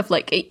got stuff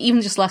like,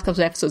 even just last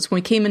couple of episodes, when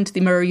we came into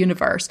the Mirror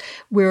Universe,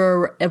 we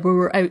were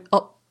out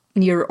up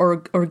near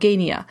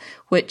Organia,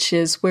 which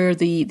is where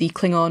the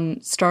Klingon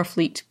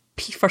Starfleet,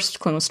 first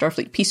Klingon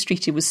Starfleet peace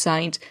treaty was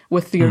signed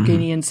with the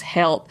Organians'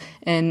 help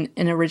in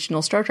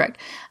original Star Trek.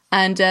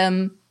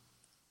 And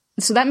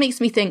so that makes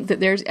me think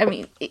that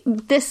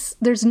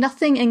there's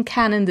nothing in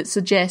canon that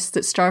suggests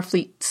that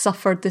Starfleet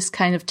suffered this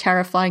kind of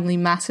terrifyingly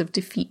massive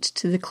defeat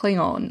to the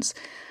Klingons.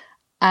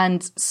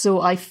 And so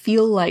I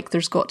feel like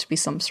there's got to be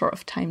some sort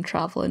of time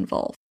travel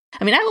involved.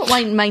 I mean, I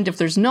don't mind if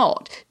there's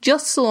not,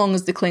 just so long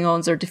as the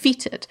Klingons are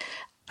defeated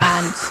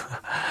and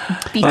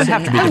beaten.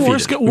 And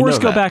wars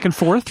go back and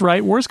forth,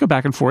 right? Wars go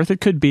back and forth.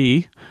 It could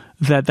be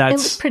that's... It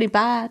looked pretty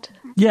bad.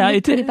 Yeah,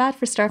 it's pretty bad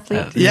for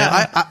Starfleet.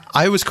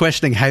 I was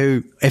questioning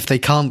how, if they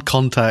can't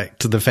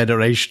contact the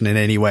Federation in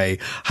any way,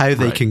 how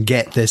they can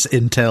get this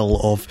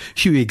intel of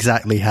who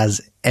exactly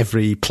has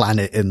every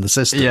planet in the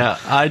system. Yeah,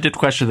 I did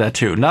question that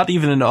too. Not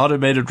even an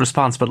automated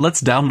response, but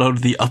let's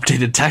download the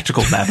updated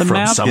tactical map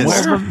from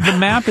somewhere. The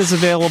map is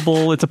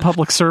available. It's a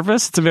public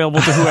service. It's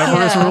available to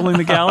whoever is ruling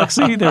the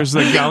galaxy. There's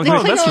the galaxy.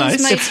 That's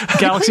nice. It's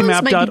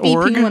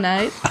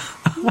galaxymap.org.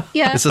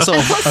 Yeah. It's a sort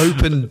of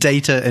open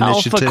data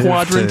initiative.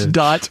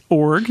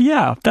 alphaquadrant.org.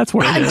 Yeah, that's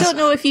what it is. I don't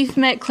know if you've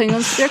met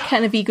Klingons. They're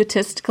kind of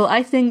egotistical.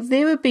 I think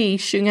they would be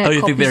shooting out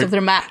copies of their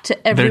map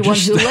to everyone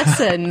who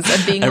listens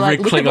and being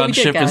like, look at what we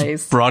did, guys.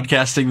 Is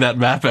broadcasting that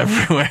map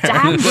everywhere.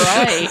 Damn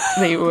right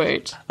they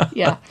would.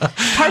 Yeah.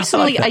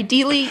 Personally,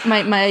 ideally,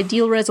 my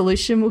ideal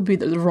resolution would be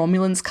that the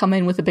Romulans come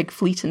in with a big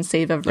fleet and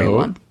save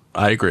everyone.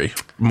 I agree.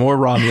 More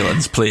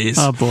Romulans, please.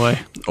 Oh, boy.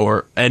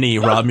 Or any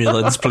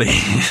Romulans,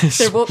 please.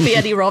 There won't be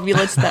any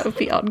Romulans. That would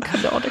be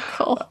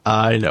uncanonical.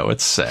 I know,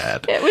 it's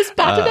sad. It was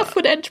bad enough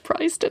when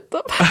Enterprise did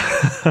them.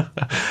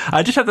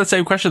 I just have that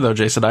same question, though,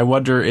 Jason. I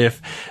wonder if,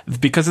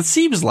 because it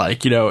seems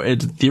like, in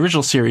the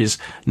original series,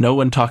 no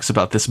one talks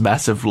about this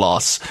massive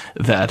loss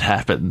that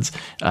happens.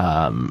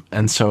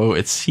 And so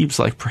it seems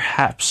like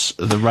perhaps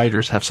the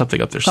writers have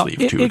something up their sleeve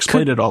to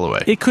explain it all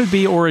away. It could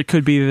be, or it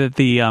could be that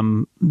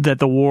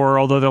the war,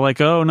 although they're like,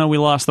 oh no, we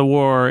lost the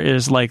war,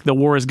 is like the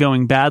war is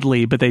going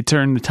badly, but they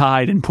turn the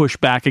tide and push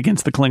back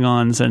against the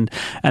Klingons, and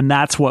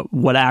that's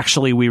what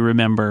actually we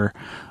remember.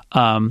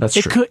 That's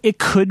true. It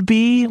could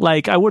be,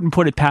 like, I wouldn't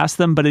put it past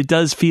them, but it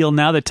does feel,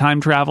 now that time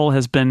travel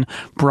has been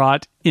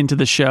brought into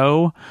the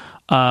show,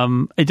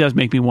 it does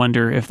make me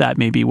wonder if that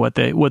may be what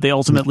they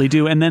ultimately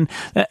do. And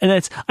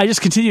I just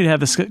continue to have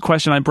this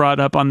question I brought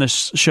up on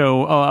this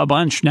show a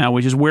bunch now,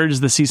 which is, where does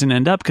the season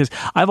end up? Because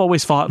I've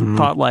always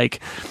thought like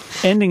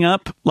ending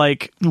up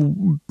like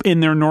in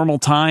their normal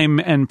time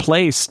and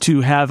place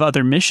to have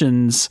other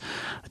missions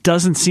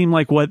doesn't seem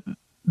like what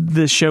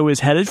the show is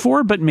headed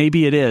for, but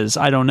maybe it is.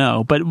 I don't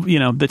know. But,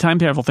 the time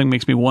travel thing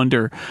makes me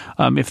wonder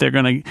if they're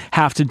going to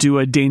have to do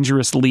a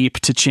dangerous leap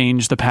to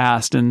change the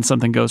past and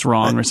something goes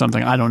wrong or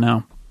something. I don't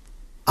know.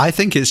 I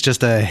think it's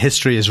just a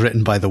history is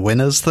written by the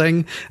winners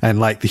thing. And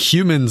like the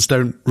humans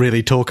don't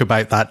really talk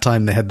about that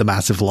time they had the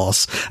massive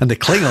loss. And the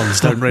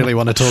Klingons don't really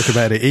want to talk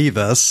about it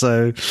either.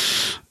 So,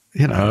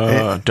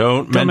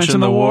 don't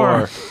mention the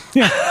war.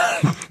 Yeah.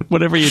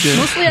 whatever you do.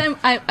 Mostly,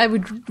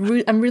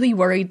 I'm really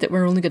worried that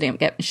we're only going to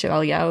get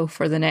Michelle Yeoh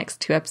for the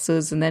next 2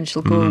 episodes, and then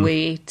she'll go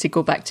away to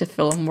go back to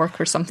film work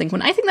or something.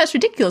 When I think that's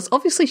ridiculous.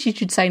 Obviously, she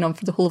should sign on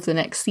for the whole of the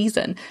next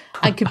season.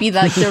 I could be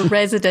like their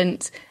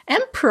resident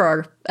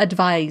emperor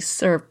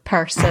advisor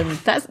person.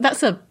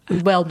 That's a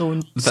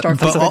well-known Star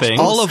Trek. But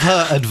all of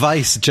her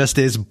advice just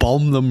is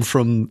bomb them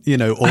from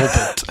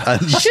orbit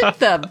and shoot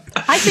them.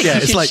 I think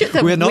you should shoot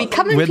them. We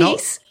come in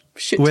peace.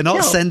 We're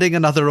not sending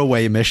another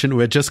away mission.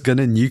 We're just going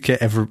to nuke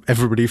it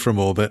everybody from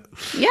orbit.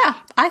 Yeah,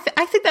 I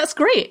think that's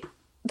great.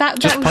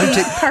 Just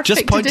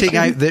pointing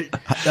out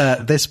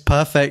that this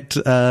perfect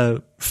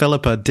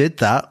Philippa did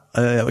that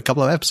a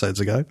couple of episodes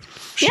ago.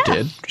 She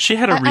did. She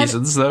had her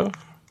reasons, though.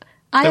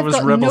 There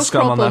was rebel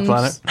scum on that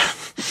planet.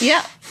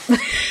 Yeah. There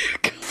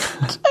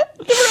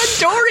were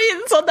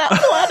Andorians on that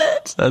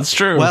planet. That's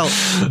true. Well,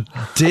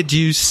 did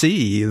you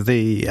see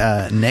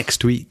the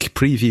next week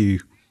preview?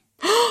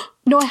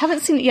 No, I haven't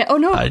seen it yet. Oh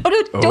no!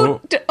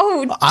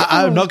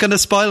 I'm not going to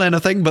spoil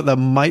anything, but there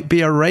might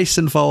be a race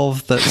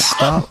involved that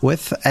start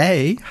with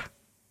A.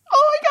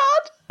 Oh my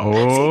god!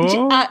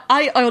 Oh,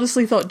 I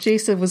honestly thought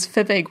Jason was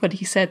fibbing when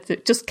he said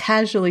that. Just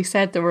casually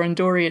said there were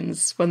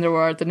Andorians when there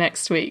were the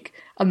next week,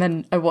 and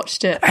then I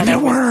watched it, and there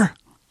were.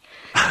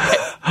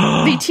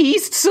 They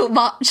teased so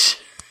much.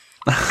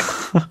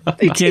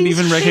 You can't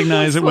even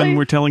recognize it when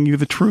we're telling you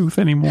the truth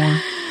anymore.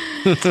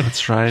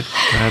 That's right.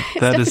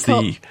 That is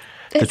the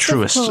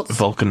truest difficult.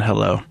 Vulcan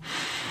hello.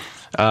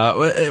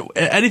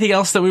 Anything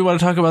else that we want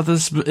to talk about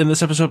in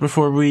this episode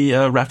before we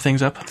wrap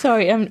things up?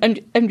 Sorry,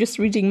 I'm just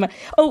reading my.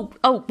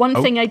 One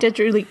thing I did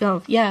really.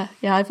 Oh yeah.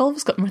 I've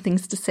always got more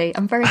things to say.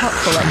 I'm very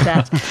helpful like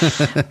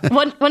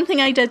that. One thing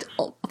I did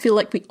feel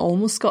like we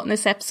almost got in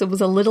this episode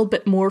was a little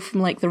bit more from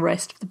like the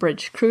rest of the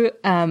bridge crew.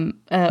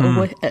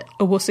 Owosakon,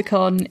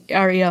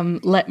 Ariam,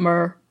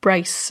 Letmer,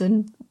 Bryce,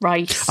 and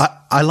Rice.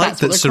 I like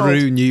that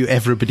Saru knew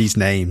everybody's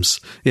names.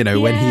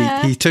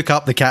 When he took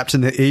up the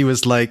captain, he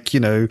was like,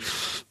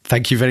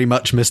 thank you very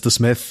much, Mr.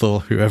 Smith,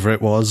 or whoever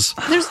it was.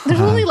 There's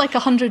only like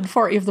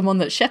 140 of them on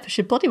that ship. I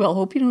should bloody well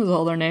hope he knows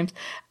all their names.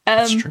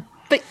 That's true.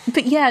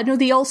 But yeah, no,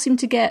 they all seem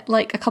to get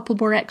like a couple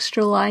more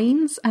extra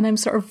lines, and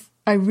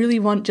I really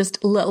want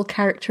just little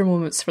character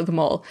moments for them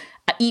all.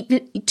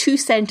 2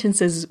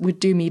 sentences would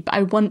do me, but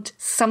I want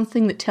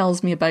something that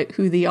tells me about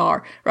who they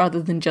are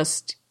rather than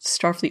just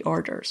Starfleet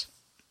orders.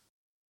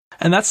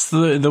 And that's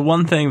the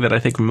one thing that I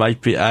think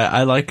might be,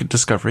 I like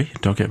Discovery,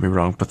 don't get me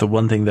wrong, but the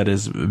one thing that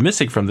is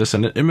missing from this,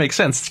 and it makes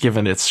sense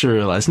given its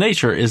serialized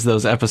nature, is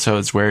those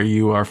episodes where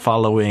you are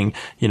following,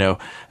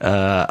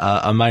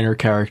 a minor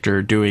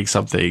character doing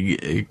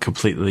something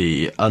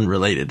completely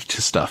unrelated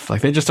to stuff. Like,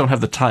 they just don't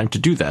have the time to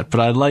do that, but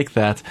I like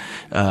that,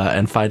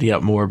 and finding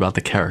out more about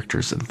the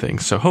characters and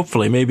things. So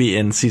hopefully, maybe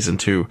in season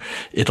 2,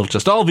 it'll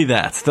just all be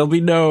that. There'll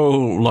be no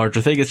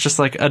larger thing. It's just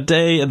like a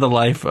day in the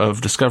life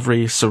of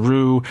Discovery.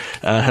 Saru,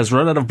 has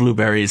run out of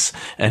blueberries,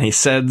 and he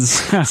sends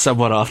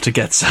someone off to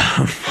get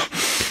some.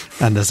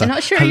 And there's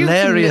a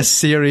hilarious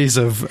series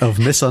of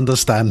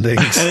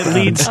misunderstandings. And it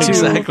leads to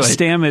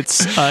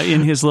Stamets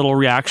in his little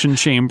reaction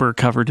chamber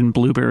covered in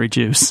blueberry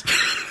juice.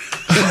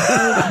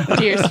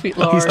 Dear sweet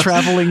Lord. He's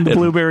traveling the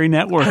blueberry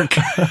network.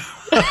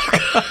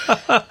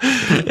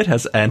 It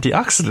has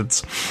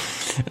antioxidants.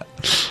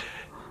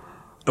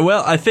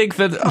 Well, I think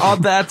that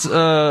on that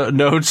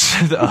note,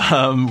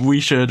 we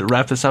should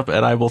wrap this up,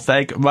 and I will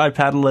thank my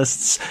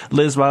panelists.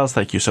 Liz Miles,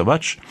 thank you so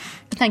much.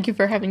 Thank you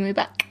for having me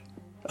back.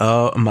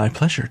 My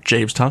pleasure.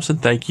 James Thompson,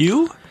 thank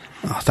you.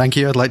 Oh, thank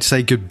you. I'd like to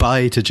say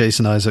goodbye to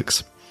Jason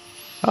Isaacs.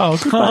 Oh,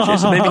 goodbye,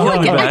 Jason. Maybe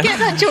I get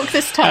that joke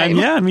this time.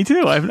 Yeah, me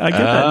too. I get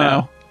that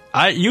now.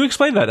 You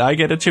explained that. I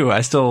get it too.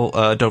 I still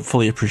don't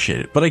fully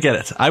appreciate it, but I get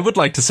it. I would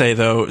like to say,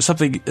 though,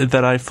 something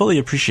that I fully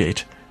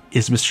appreciate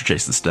is Mr.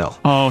 Jason Snell.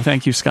 Oh,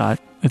 thank you, Scott.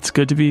 It's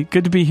good to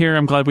be here.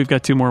 I'm glad we've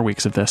got 2 more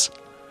weeks of this.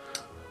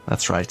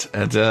 That's right.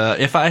 And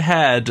if I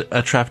had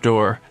a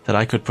trapdoor that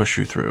I could push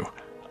you through,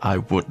 I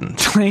wouldn't.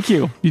 Thank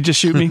you. You just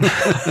shoot me?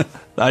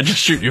 I just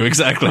shoot you,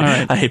 exactly. All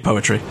right. I hate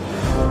poetry.